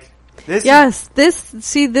 Wow. Like, this. Yes,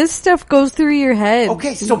 this stuff goes through your head.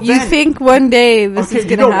 Okay, so you Ben, think one day this is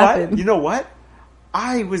going to happen. What? You know what?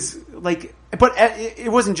 I was like, but it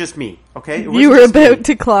wasn't just me. Okay, You were about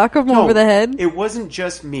to clock them over the head. It wasn't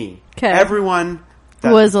just me. 'Kay. Everyone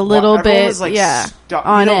was a little everyone bit, was like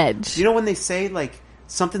on edge. You know when they say like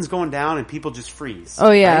something's going down and people just freeze?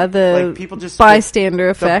 Oh yeah, right? the like, people just bystander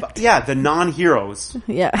effect. The non-heroes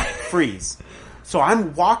Yeah. freeze. So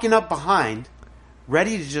I'm walking up behind,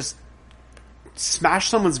 ready to just smash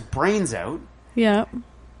someone's brains out, Yeah.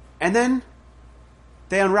 and then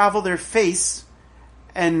they unravel their face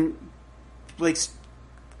and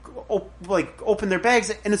like open their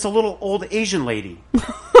bags, and it's a little old Asian lady.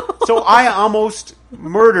 So I almost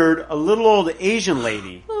murdered a little old Asian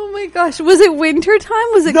lady. Oh my gosh, was it winter time?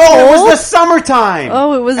 Was it No, cold? it was the summertime.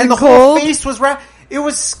 Oh, it wasn't and the cold? whole face was wrapped. It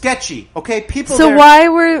was sketchy. Okay, people. So there,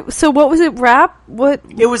 what was it wrap? What?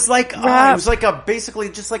 It was like wrap? it was like basically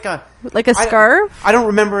just like a scarf? I don't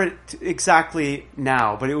remember it exactly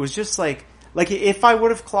now, but it was just like if I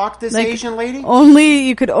would have clocked this Like, Asian lady,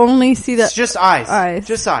 you could only see that. it's just eyes, Eyes.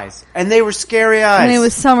 just eyes, and they were scary eyes. And it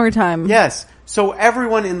was summertime. yes. So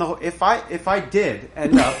everyone in the if I did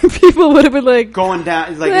end up People would have been like, going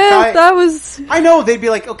down like that was. I know they'd be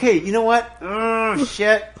like, okay, you know what? Oh,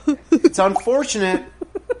 shit. It's unfortunate,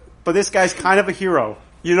 but this guy's kind of a hero,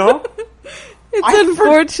 you know? It's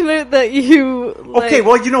unfortunate that you. Okay,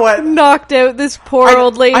 well, you know what? Knocked out this poor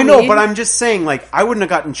old lady. I know, but I'm just saying, like, I wouldn't have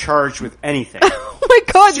gotten charged with anything. Oh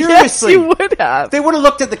my god! Seriously. Yes, you would have. They would have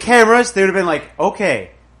looked at the cameras. They would have been like,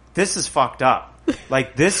 okay, this is fucked up.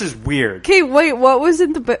 Like, this is weird. Okay, wait. What was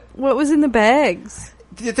in the bags?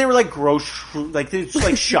 They were like they're just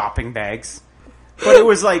like shopping bags, but it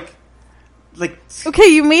was like. Okay,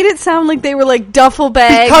 you made it sound like they were like duffel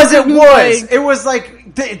bags. Because it was. Like, It was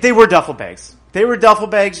like, they were duffel bags. They were duffel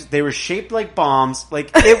bags. They were shaped like bombs.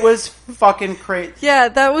 Like, it was fucking crazy. yeah,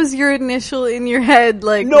 that was your initial in your head.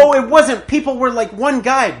 Like, No, it wasn't. People were like, one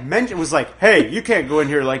guy was like, hey, you can't go in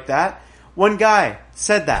here like that. One guy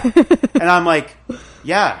said that. And I'm like,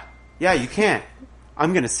 yeah, you can't.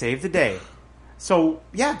 I'm going to save the day. So,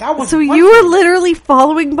 yeah, that was so one you were thing. literally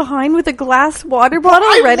following behind with a glass water bottle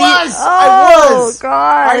ready? I Oh, was.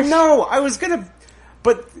 gosh. I know. I was going to,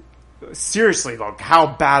 but seriously, like, how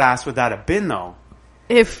badass would that have been, though?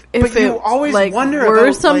 If But you it always like, wonder were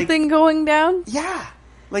about, something going down? Yeah.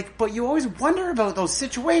 Like, but you always wonder about those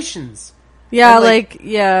situations. Yeah, And,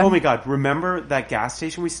 yeah. Oh my god, remember that gas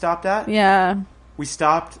station we stopped at? Yeah. We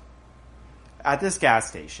stopped at this gas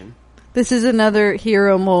station. This is another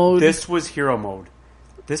hero mode. This was hero mode.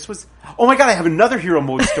 This was... Oh my god, I have another hero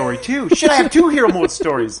mode story too. Shit, I have 2 hero mode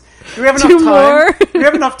stories. Do we have enough Two time? more? Do we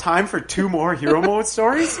have enough time for 2 more hero mode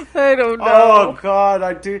stories? I don't know. Oh god,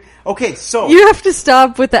 I do. Okay, so... You have to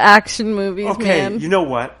stop with the action movies, Okay, man. you know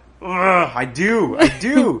what? Ugh, I do.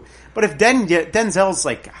 But if Denzel's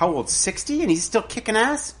like, how old? 60 and he's still kicking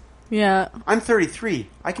ass? Yeah. I'm 33.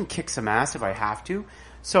 I can kick some ass if I have to.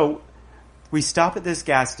 So, we stop at this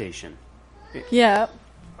gas station. Yeah.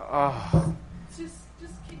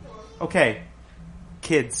 Okay,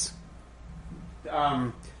 kids.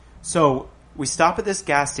 So, we stop at this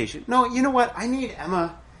gas station. No, you know what? I need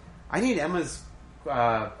Emma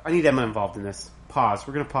involved in this. Pause.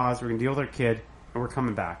 We're going to pause. We're going to deal with our kid. And we're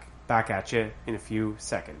coming back at you in a few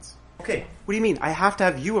seconds. Okay, what do you mean? I have to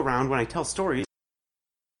have you around when I tell stories.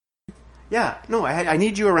 Yeah, no, I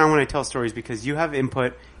need you around when I tell stories because you have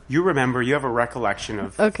input, you remember, you have a recollection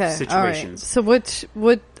of situations. All right. So what?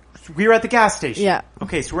 We were at the gas station. Yeah.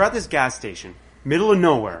 Okay, so we're at this gas station, middle of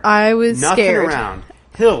nowhere. I was Nothing scared. around.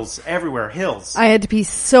 Hills everywhere, hills. I had to pee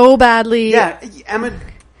so badly. Yeah, Emma...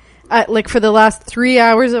 Like for the last 3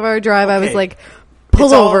 hours of our drive, I was Okay. like,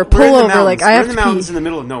 pull over. Like I have We're in the to mountains pee. in the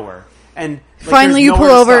middle of nowhere. And like, Finally, there's you pull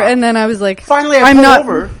nowhere to over, stop. and then I was like, Finally, I'm pull not,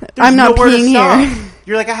 over. There's I'm not nowhere to peeing stop. here.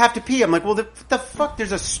 You're like, I have to pee. I'm like, well, the fuck?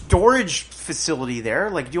 There's a storage facility there.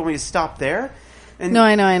 Like, do you want me to stop there? And No,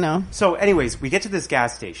 I know. So, anyways, we get to this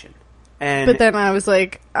gas station, and But then I was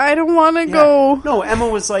like, I don't want to go. No, Emma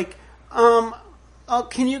was like,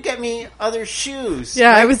 can you get me other shoes?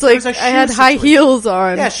 Yeah, Right? I was There like, a I shoe had high situation. heels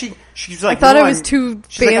on. Yeah, she's like, I thought no, I was too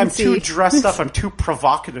she's like, I'm fancy. too dressed up. I'm too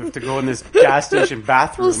provocative to go in this gas station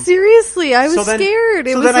bathroom. Well, seriously, I was scared.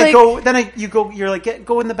 It So was then like, you're like,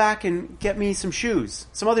 go in the back and get me some shoes,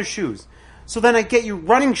 some other shoes. So then I get you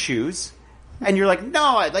running shoes, and you're like,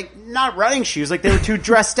 no, not running shoes. Like, they were too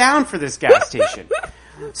dressed down for this gas station.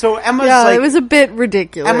 So Emma's it was a bit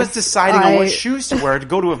ridiculous. Emma's deciding on what shoes to wear to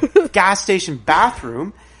go to a gas station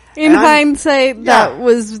bathroom. In hindsight, that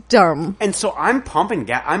was dumb. And so I'm pumping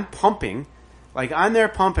I'm pumping. Like, I'm there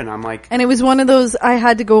pumping. I'm like... And it was one of those, I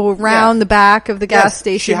had to go around the back of the gas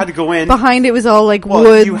station. She had to go in. Behind it was all like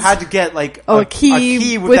woods. You had to get like a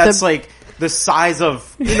key that's like the size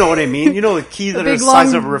of, you know what I mean? You know, the key that is the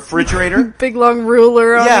size of a refrigerator? Big long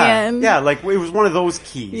ruler on the end. Yeah, like it was one of those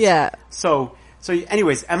keys. Yeah. So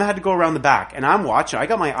anyways, Emma had to go around the back, and I'm watching. I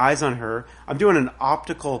got my eyes on her. I'm doing an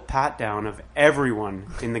optical pat down of everyone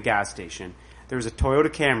in the gas station. There was a Toyota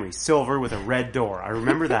Camry, silver with a red door. I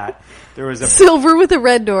remember that. There was a silver with a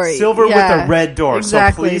red door. Silver with a red door.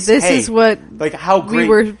 Exactly. So please, this is what like how great we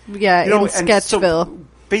were. Yeah, in Sketchville. So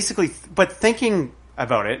basically, but thinking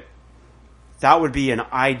about it, that would be an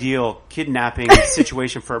ideal kidnapping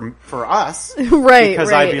situation for us, right?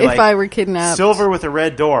 Because right. I'd be if like, I were kidnapped, silver with a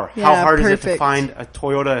red door. Yeah, how hard is it perfect. to find a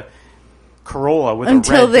Toyota Corolla with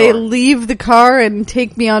until a red door? they leave the car and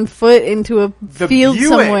take me on foot into a field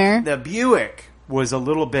somewhere? The Buick was a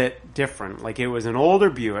little bit different. Like, it was an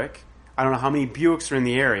older Buick. I don't know how many Buicks are in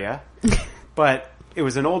the area, but it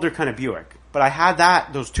was an older kind of Buick. But I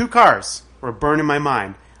had those two cars were burning my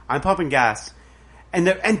mind. I'm pumping gas. And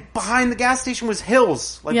behind the gas station was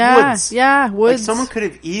hills, like woods. Yeah, woods. Like, someone could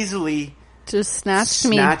have easily just snatched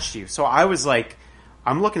me. You. So I was like,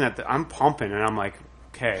 I'm looking at I'm pumping, and I'm like,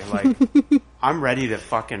 okay, like, I'm ready to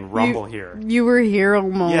fucking rumble here. You were hero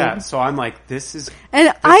mode. Yeah, so I'm like, this is...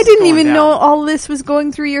 And I didn't even know all this was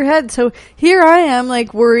going through your head. So here I am,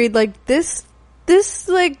 like, worried, like, this,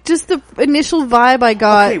 like, just the initial vibe I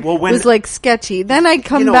got was, like, sketchy. Then I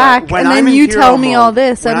come back, and then you tell me all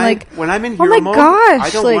this. I'm like, when I'm in hero mode, gosh, I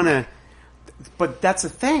don't want to... But that's the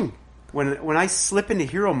thing. When I slip into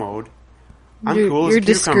hero mode, I'm cool as a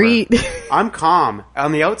cucumber. You're discreet. I'm calm.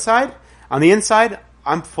 On the outside, on the inside,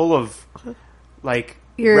 I'm full of, like,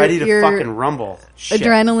 ready to fucking rumble. Shit.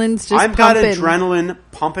 Adrenaline's just I've pumping. got adrenaline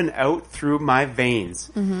pumping out through my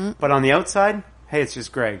veins. Mm-hmm. But on the outside, hey, it's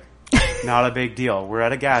just Greg. Not a big deal. We're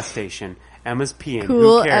at a gas station. Emma's peeing.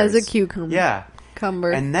 Cool Who cares? as a cucumber. Yeah.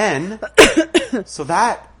 Cumber. And then, so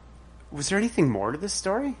was there anything more to this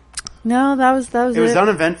story? No, that was it. It was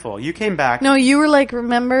uneventful. You came back. No, you were like,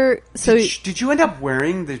 remember, so... Did you end up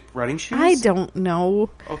wearing the running shoes? I don't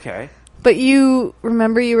know. Okay. But you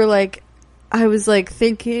were like, I was like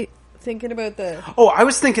thinking about the... Oh, I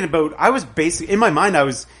was basically, in my mind, I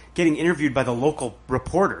was getting interviewed by the local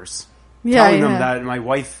reporters. Yeah, telling them that my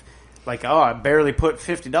wife, like, I barely put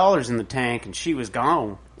 $50 in the tank and she was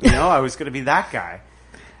gone. You know, I was going to be that guy.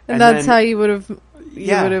 And that's how you would have But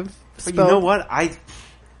you know what?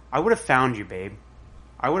 I would have found you, babe.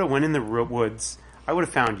 I would have went in the woods. I would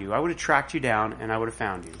have found you. I would have tracked you down and I would have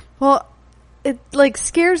found you. Well, it like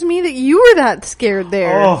scares me that you were that scared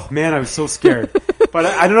there. Oh man, I was so scared. But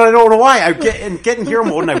I don't know why. I get in hero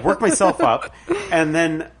mode and I work myself up, and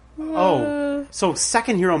then so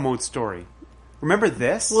second hero mode story. Remember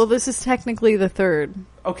this? Well, this is technically the third.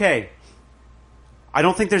 Okay. I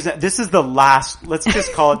don't think this is the last. Let's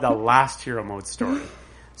just call it the last hero mode story.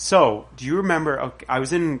 So, do you remember? I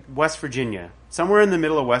was in West Virginia, somewhere in the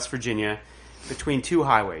middle of West Virginia, between two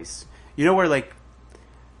highways. You know where like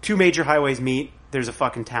two major highways meet? There's a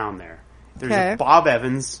fucking town there. There's a Bob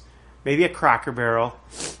Evans, maybe a Cracker Barrel,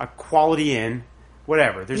 a Quality Inn,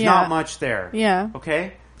 whatever. There's not much there. Yeah.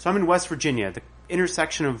 Okay? So I'm in West Virginia, the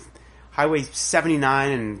intersection of Highway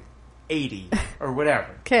 79 and 80, or whatever.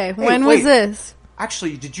 Okay, when was this?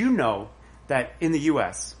 Actually, did you know that in the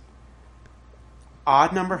U.S.,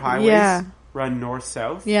 odd number highways run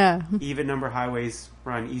north-south? Yeah. Even number highways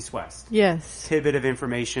run east-west. Yes. Tidbit of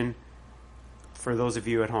information for those of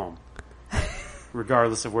you at home.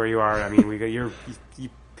 Regardless of where you are, I mean, you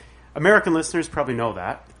American listeners probably know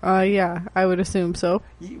that. Yeah, I would assume so.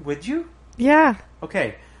 Would you? Yeah.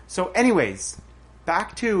 Okay. So, anyways,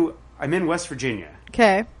 I'm in West Virginia.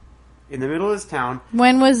 Okay. In the middle of this town.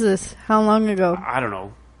 When was this? How long ago? I don't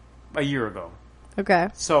know. A year ago. Okay.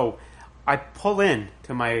 So, I pull in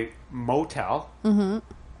to my motel,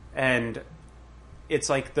 and it's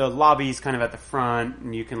like the lobby's kind of at the front,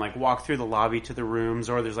 and you can like walk through the lobby to the rooms,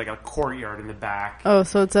 or there's like a courtyard in the back. Oh,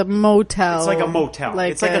 so it's a motel. It's like a motel.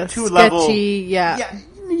 Like it's like a 2-level. Sketchy, yeah. Yeah,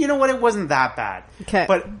 you know what? It wasn't that bad. Okay.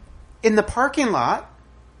 But in the parking lot,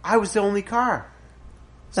 I was the only car.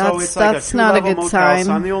 So That's- it's like that's a not a 2-level good motel, sign.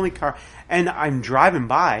 so I'm the only car. And I'm driving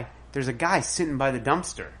by. There's a guy sitting by the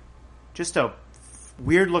dumpster. Just a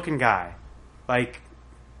weird-looking guy. Like,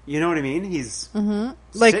 you know what I mean? He's...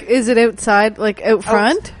 Like, is it outside, like out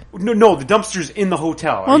front? No, the dumpster's in the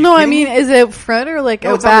hotel. Well, no, I mean, is it out front or like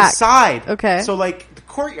No, out it's on back? the side. Okay. So, like, the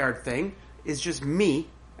courtyard thing is just me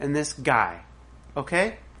and this guy.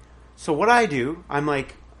 Okay? So what I do, I'm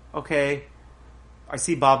like, okay, I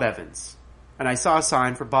see Bob Evans. And I saw a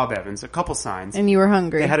sign for Bob Evans, a couple signs. And you were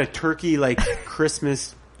hungry. They had a turkey, like,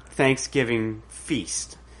 Christmas, Thanksgiving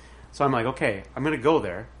feast. So I'm like, okay, I'm going to go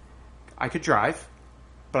there. I could drive,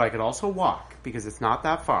 but I could also walk because it's not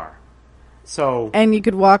that far. So... And you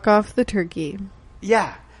could walk off the turkey.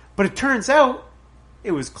 Yeah, but it turns out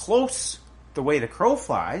it was close the way the crow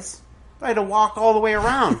flies. But I had to walk all the way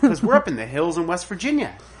around because we're up in the hills in West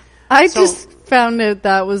Virginia. I So- just found out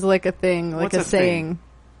that was like a thing, like What's a a thing? saying.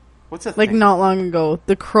 What's a Like thing? not long ago.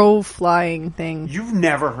 The crow flying thing. You've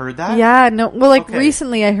never heard that? Yeah, no. Well, like Okay.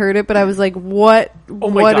 recently I heard it, but I was like, what? Oh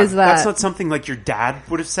my what God, is that? That's not something like your dad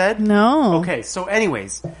would have said? No. Okay, so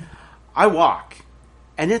anyways, I walk,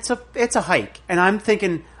 and it's a hike, and I'm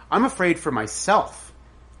thinking, I'm afraid for myself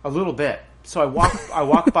a little bit. So I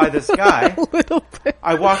walk by this guy. A little bit.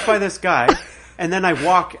 I walk by this guy, and then I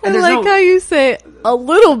walk, and I there's like no... how you say a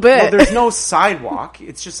little bit. Well, there's no sidewalk.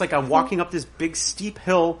 It's just like I'm walking up this big steep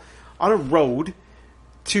hill on a road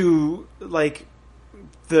to like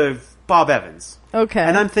the Bob Evans. Okay.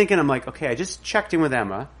 And I'm thinking, I'm like, okay, I just checked in with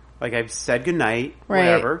Emma. Like I've said goodnight, Right.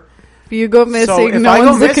 whatever. If you go missing, So if no I go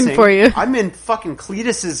one's looking missing, for you. I'm in fucking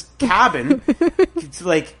Cletus's cabin, it's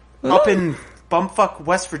like up in bumfuck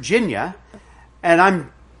West Virginia, and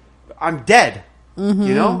I'm dead. You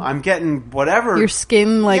know, I'm getting whatever. Your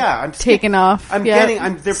skin, like, Yeah, I'm taken off. I'm Yeah.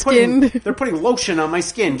 getting. They're Skinned. putting lotion on my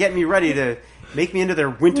skin, getting me ready to make me into their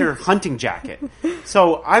winter hunting jacket.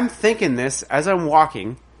 So I'm thinking this as I'm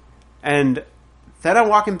walking, and then I'm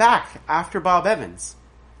walking back after Bob Evans,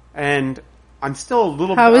 and I'm still a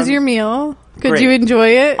little. How was I'm- your meal? Could Great. you enjoy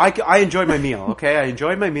it? I enjoyed my meal. Okay, I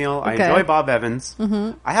enjoyed my meal. I Okay. enjoy Bob Evans.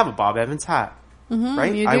 Mm-hmm. I have a Bob Evans hat.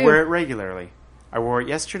 Right, you I do. wear it regularly. I wore it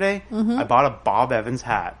yesterday. Mm-hmm. I bought a Bob Evans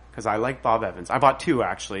hat because I like Bob Evans. I bought two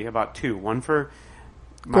actually. I bought two. One for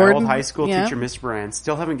my Gordon, old high school yeah. teacher, Mr. Brand.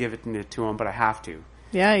 Still haven't given it to him, but I have to.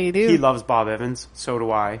 Yeah, you do. He loves Bob Evans. So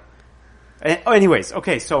do I. Anyways,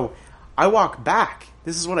 okay. So I walk back.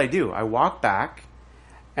 This is what I do. I walk back,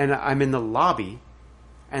 and I'm in the lobby,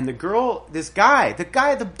 and the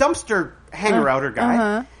dumpster hanger-outer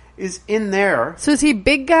guy, is in there. So is he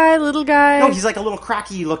big guy, little guy? No, he's like a little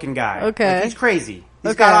cracky looking guy. Okay. Like, he's crazy.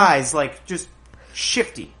 He's Okay. got eyes like just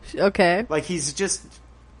shifty. Okay. Like he's just,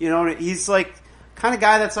 he's like kind of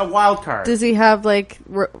guy that's a wild card. Does he have like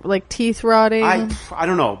teeth rotting? I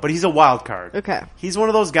don't know, but he's a wild card. Okay. He's one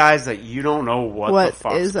of those guys that you don't know what What the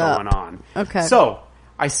fuck's is going up? on. Okay. So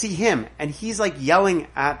I see him, and he's like yelling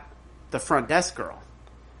at the front desk girl.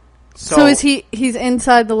 So is he's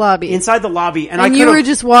inside the lobby? inside the lobby? And and I you could've- were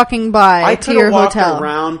just walking by I to could your have walked hotel.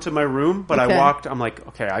 around to my room, but Okay. I walked. I'm like,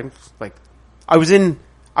 okay, I'm like, I was Hero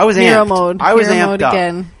amped. mode. I was Hero amped mode up,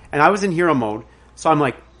 again. and I was in hero mode. So I'm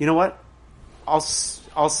like, you know what? I'll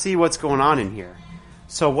see what's going on in here.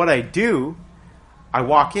 So what I do, I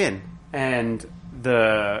walk in, and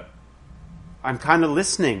I'm kind of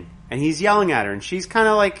listening, and he's yelling at her, and she's kind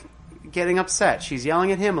of like getting upset. She's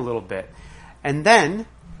yelling at him a little bit, and then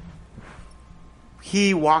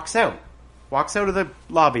he walks out of the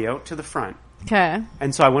lobby, out to the front. Okay.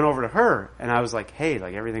 And so I went over to her, and I was like, hey,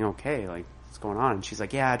 like, everything okay? Like, what's going on? And she's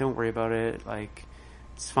like, yeah, don't worry about it. Like,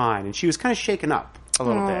 it's fine. And she was kind of shaken up a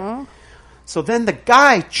little bit. So then the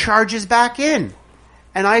guy charges back in.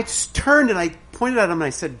 And I turned and I pointed at him and I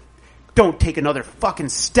said, don't take another fucking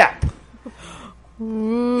step.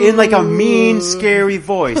 In like a mean, scary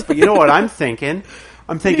voice. But you know what I'm thinking?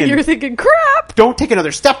 I'm thinking, You're thinking, crap! don't take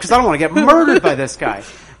another step because I don't want to get murdered by this guy.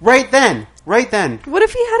 Right then. What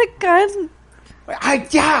if he had a gun?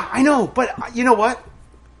 I know, but you know what?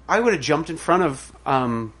 I would have jumped in front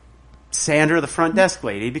of Sandra, the front desk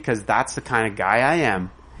lady, because that's the kind of guy I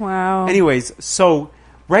am. Wow. Anyways, so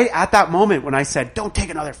right at that moment when I said, don't take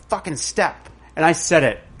another fucking step, and I said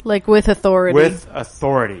it Like with authority. with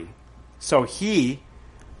authority. So he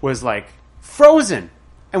was like frozen,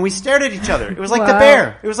 and we stared at each other. It was like the Wow.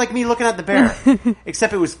 bear. It was like me looking at the bear,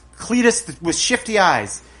 except it was Cletus with shifty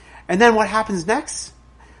eyes. And then what happens next?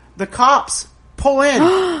 The cops pull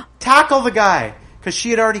in, tackle the guy. Because she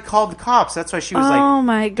had already called the cops. That's why she was like, oh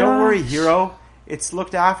my don't worry, gosh. hero. It's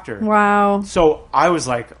looked after. Wow. So I was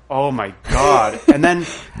like, oh my God. And then...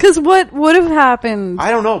 Because what would have happened?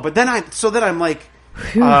 I don't know. But then I'm like,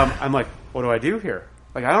 what do I do here?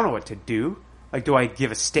 Like, I don't know what to do. Like, do I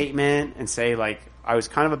give a statement and say, like, I was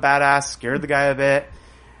kind of a badass, scared the guy a bit?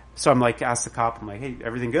 So I'm like, ask the cop, I'm like, hey,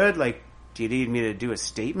 everything good? Like, do you need me to do a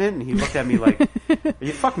statement? And he looked at me like, are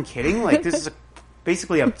you fucking kidding? Like, this is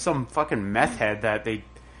basically some fucking meth head that they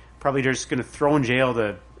probably just going to throw in jail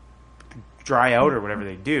to dry out or whatever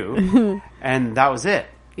they do. And that was it.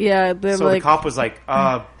 Yeah, they're so like, the cop was like,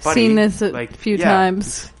 buddy, seen this a like, few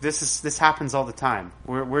times. This happens all the time.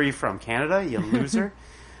 Where are you from? Canada? You loser.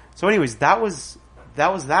 So anyways, that was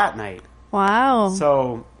that night. Wow.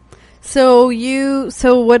 So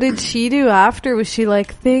what did she do after? Was she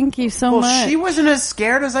like, thank you so much? Well, she wasn't as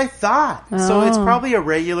scared as I thought. Oh. So it's probably a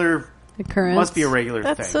regular occurrence. Must be a regular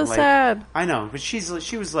thing. That's so like, sad. I know, but she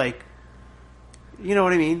was like, you know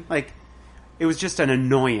what I mean? Like, it was just an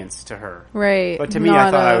annoyance to her. Right. But to me,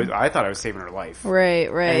 I thought I was saving her life. Right.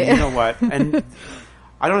 And you know what? And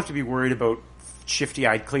I don't have to be worried about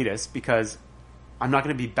shifty-eyed Cletus because I'm not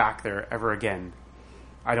going to be back there ever again.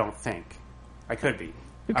 I don't think. I could be.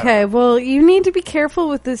 Okay, well, you need to be careful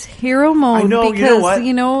with this hero mode. I know, because,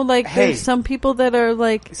 you know what? Like, Hey, there's some people that are,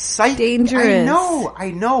 like, dangerous.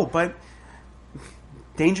 I know, but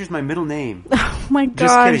danger's my middle name. Oh, my Just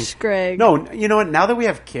gosh, kidding. Greg. No, you know what? Now that we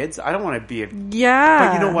have kids, I don't want to be a... Yeah.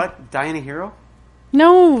 But you know what? Dying a hero?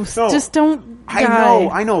 No, just don't die.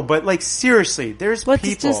 I know, but, like, seriously, Let's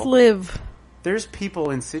people... just live. There's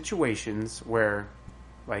people in situations where,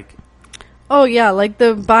 like... Oh, yeah, like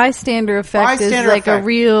the bystander effect is like a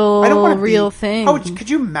real thing. Could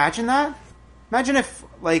you imagine that? Imagine if,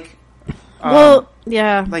 like... well,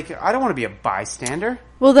 yeah. Like, I don't want to be a bystander.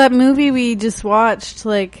 Well, that movie we just watched,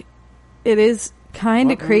 like, it is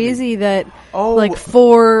kind of crazy that, like,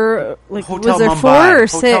 Hotel was there Mumbai. 4 or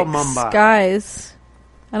 6 Hotel Mumbai. guys?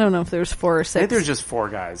 I don't know if there was 4 or 6. I think there's just 4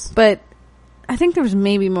 guys. But I think there was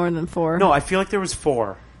maybe more than 4. No, I feel like there was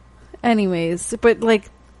 4. Anyways, but, like,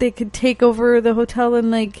 they could take over the hotel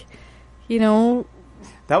and, like,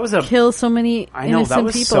 that was kill so many I know, innocent that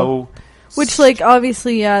was people. so... Which, like,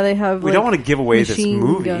 obviously, yeah, they have, We like, don't want to give away this machine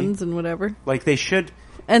movie. guns and whatever. Like, they should...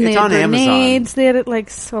 And it's they had on grenades. Amazon. They had, like,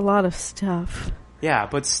 a lot of stuff. Yeah,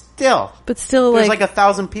 but still... There's like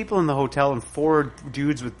 1,000 people in the hotel and 4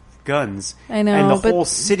 dudes with guns. I know, and the whole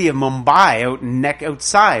city of Mumbai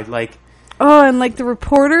outside, like... Oh, and, like, the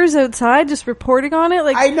reporters outside just reporting on it?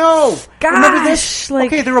 Like, I know! Gosh! Remember this?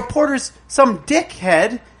 Like, okay, the reporters, some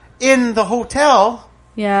dickhead in the hotel...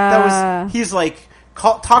 Yeah. He's like...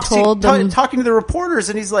 talking to the reporters,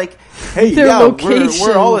 and he's like, "Hey, Their yeah, location.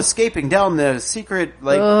 we're all escaping down the secret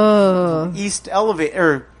east elevator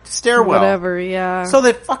or stairwell, whatever." Yeah. So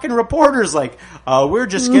the fucking reporters like, "We're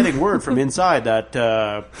just getting word from inside that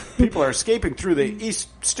people are escaping through the east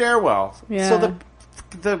stairwell." Yeah. So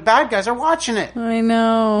the bad guys are watching it. I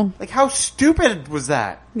know. Like, how stupid was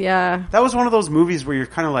that? Yeah. That was one of those movies where you're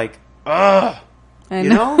kind of like, ugh. I You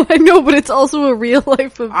know. know? I know, but it's also a real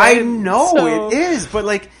life event. I know so. it is, but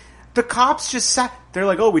like the cops just sat. They're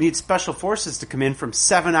like, "Oh, we need special forces to come in from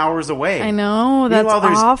 7 hours away." I know, that's Meanwhile,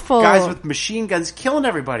 there's awful. guys with machine guns killing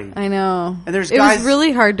everybody. I know, And there's it guys. was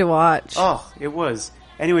really hard to watch. Oh, it was.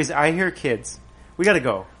 Anyways, I hear kids. We gotta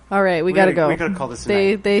go. All right, we gotta go. We gotta call this a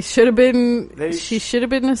night. They should have been. She should have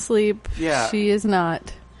been asleep. Yeah. She is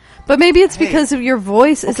not. But maybe it's because of your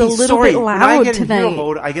voice is a little bit When I loud get in hero tonight.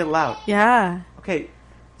 mode, I get loud. Yeah. Okay.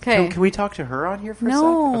 Okay. Can we talk to her on here for a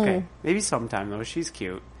No. second? Okay. Maybe sometime though. She's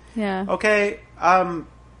cute. Yeah. Okay.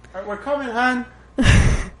 We're coming, hon.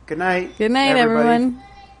 Good night. Good night, everybody. everyone.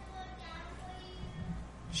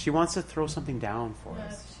 She wants to throw something down for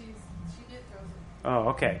us. She did throw something. Oh,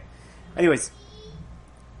 okay. Anyways,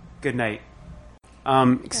 good night.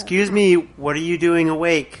 Excuse me, what are you doing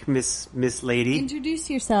awake, Miss Lady? Introduce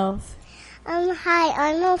yourself.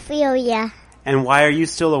 Hi, I'm Ophelia. And why are you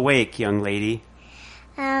still awake, young lady?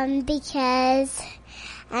 Because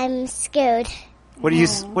I'm scared. What are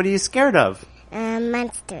you scared of?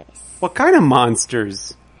 Monsters. What kind of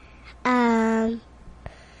monsters?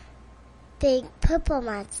 Big purple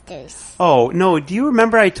monsters. Oh, no, do you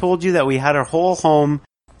remember I told you that we had our whole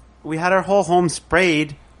home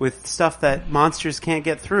sprayed with stuff that monsters can't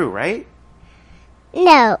get through, right?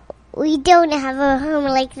 No, we don't have a home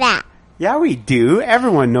like that. Yeah, we do.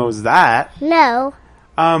 Everyone knows that. No.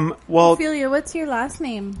 Well, Ophelia, what's your last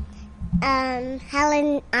name?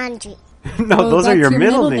 Helen Andre. no, those are that's your your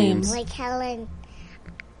middle middle names. Like Helen.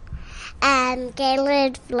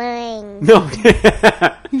 Gaylord Flying. No.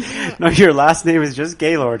 No, your last name is just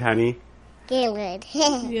Gaylord, honey. Gaylord.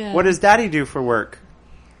 Yeah. What does Daddy do for work?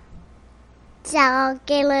 So,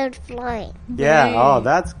 Gaylord Flying. Yeah, Great. oh,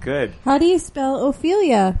 that's good. How do you spell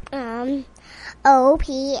Ophelia?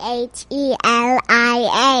 Ophelia.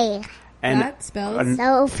 And That spells.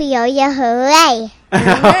 So, Ophelia, hooray.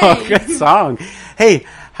 oh, good song. Hey,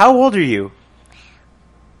 how old are you?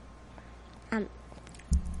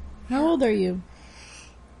 How old are you?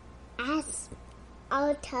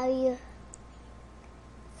 I'll tell you.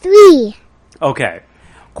 3. Okay.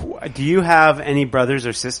 Do you have any brothers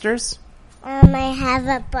or sisters? I have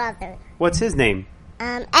a brother. What's his name?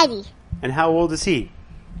 Eddie. And how old is he?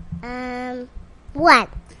 1.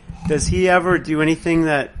 Does he ever do anything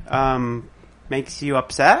that makes you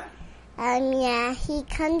upset? Yeah, he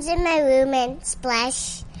comes in my room and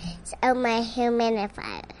splashes on my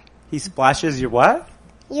humidifier. He splashes your what?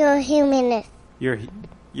 Your humidifier. Your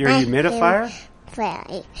humidifier? Yeah.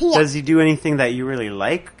 Does he do anything that you really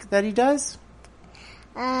like that he does?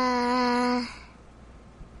 No.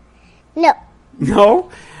 No?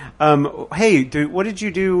 Hey, what did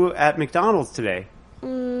you do at McDonald's today?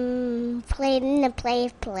 Played in the play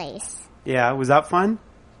place. Yeah, was that fun?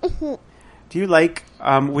 Do you like,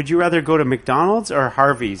 would you rather go to McDonald's or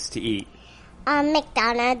Harvey's to eat?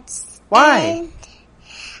 McDonald's. Why? And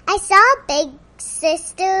I saw a big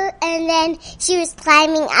sister, and then she was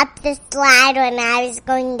climbing up the slide when I was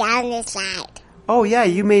going down the slide. Oh, yeah,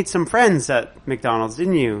 you made some friends at McDonald's,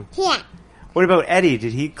 didn't you? Yeah. What about Eddie?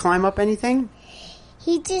 Did he climb up anything?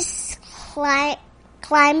 He just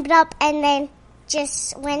climbed up and then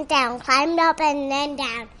just went down. Climbed up and then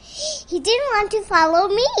down. He didn't want to follow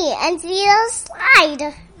me and see the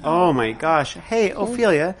slide. Oh, my gosh. Hey,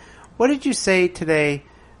 Ophelia, what did you say today?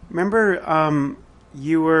 Remember,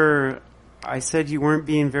 I said you weren't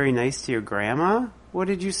being very nice to your grandma? What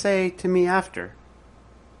did you say to me after?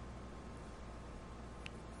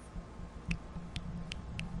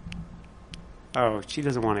 Oh, she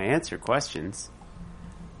doesn't want to answer questions.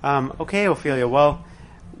 Okay, Ophelia, well,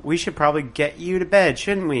 we should probably get you to bed,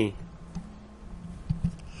 shouldn't we?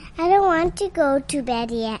 I don't want to go to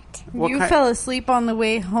bed yet. What You ki- fell asleep on the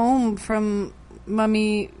way home from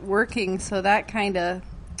Mummy working, so that kind of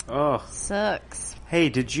Oh, sucks. hey,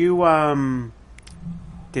 did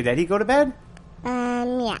Eddie go to bed?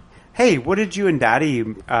 Yeah. Hey, what did you and Daddy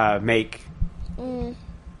make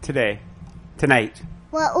tonight?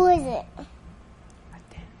 What was it?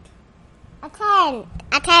 A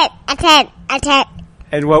tent.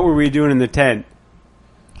 And what were we doing in the tent?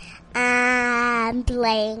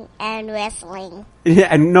 Playing and wrestling.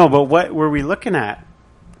 Yeah, no, but what were we looking at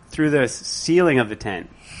through the ceiling of the tent?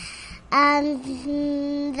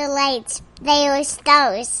 The lights. They were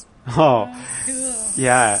stars. Oh,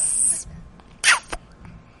 yeah.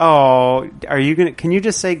 Oh, can you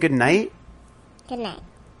just say good night? Good night.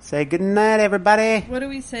 Say good night, everybody. What do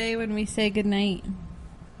we say when we say goodnight?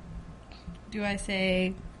 Do I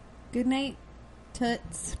say goodnight,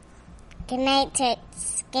 toots? Good night,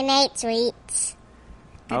 toots. Good night, sweets.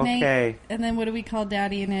 Good night. Okay. And then what do we call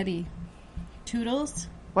Daddy and Eddie? Toodles?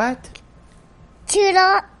 What?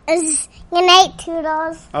 Toodles. Good night,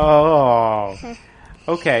 Toodles. Oh.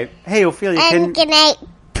 Okay. Hey, Ophelia, And good night,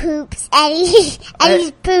 Poops.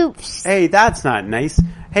 Eddie's Poops. Hey, that's not nice.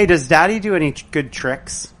 Hey, does Daddy do any good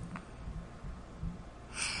tricks?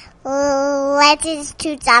 Let his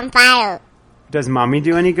toots on fire. Does Mommy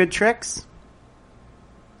do any good tricks?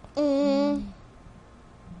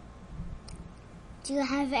 Do you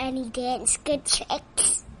have any dance good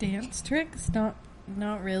tricks? Dance tricks?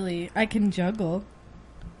 Not really. I can juggle.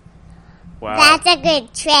 Wow. That's a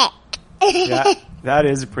good trick. That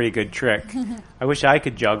is a pretty good trick. I wish I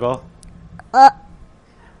could juggle. Oh,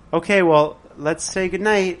 Okay, well, let's say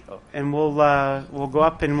goodnight, and we'll go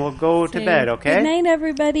up and we'll go to Say, bed, okay? Good night,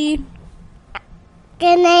 everybody.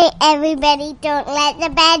 good night, everybody. Don't let the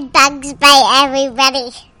bed bugs bite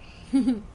everybody.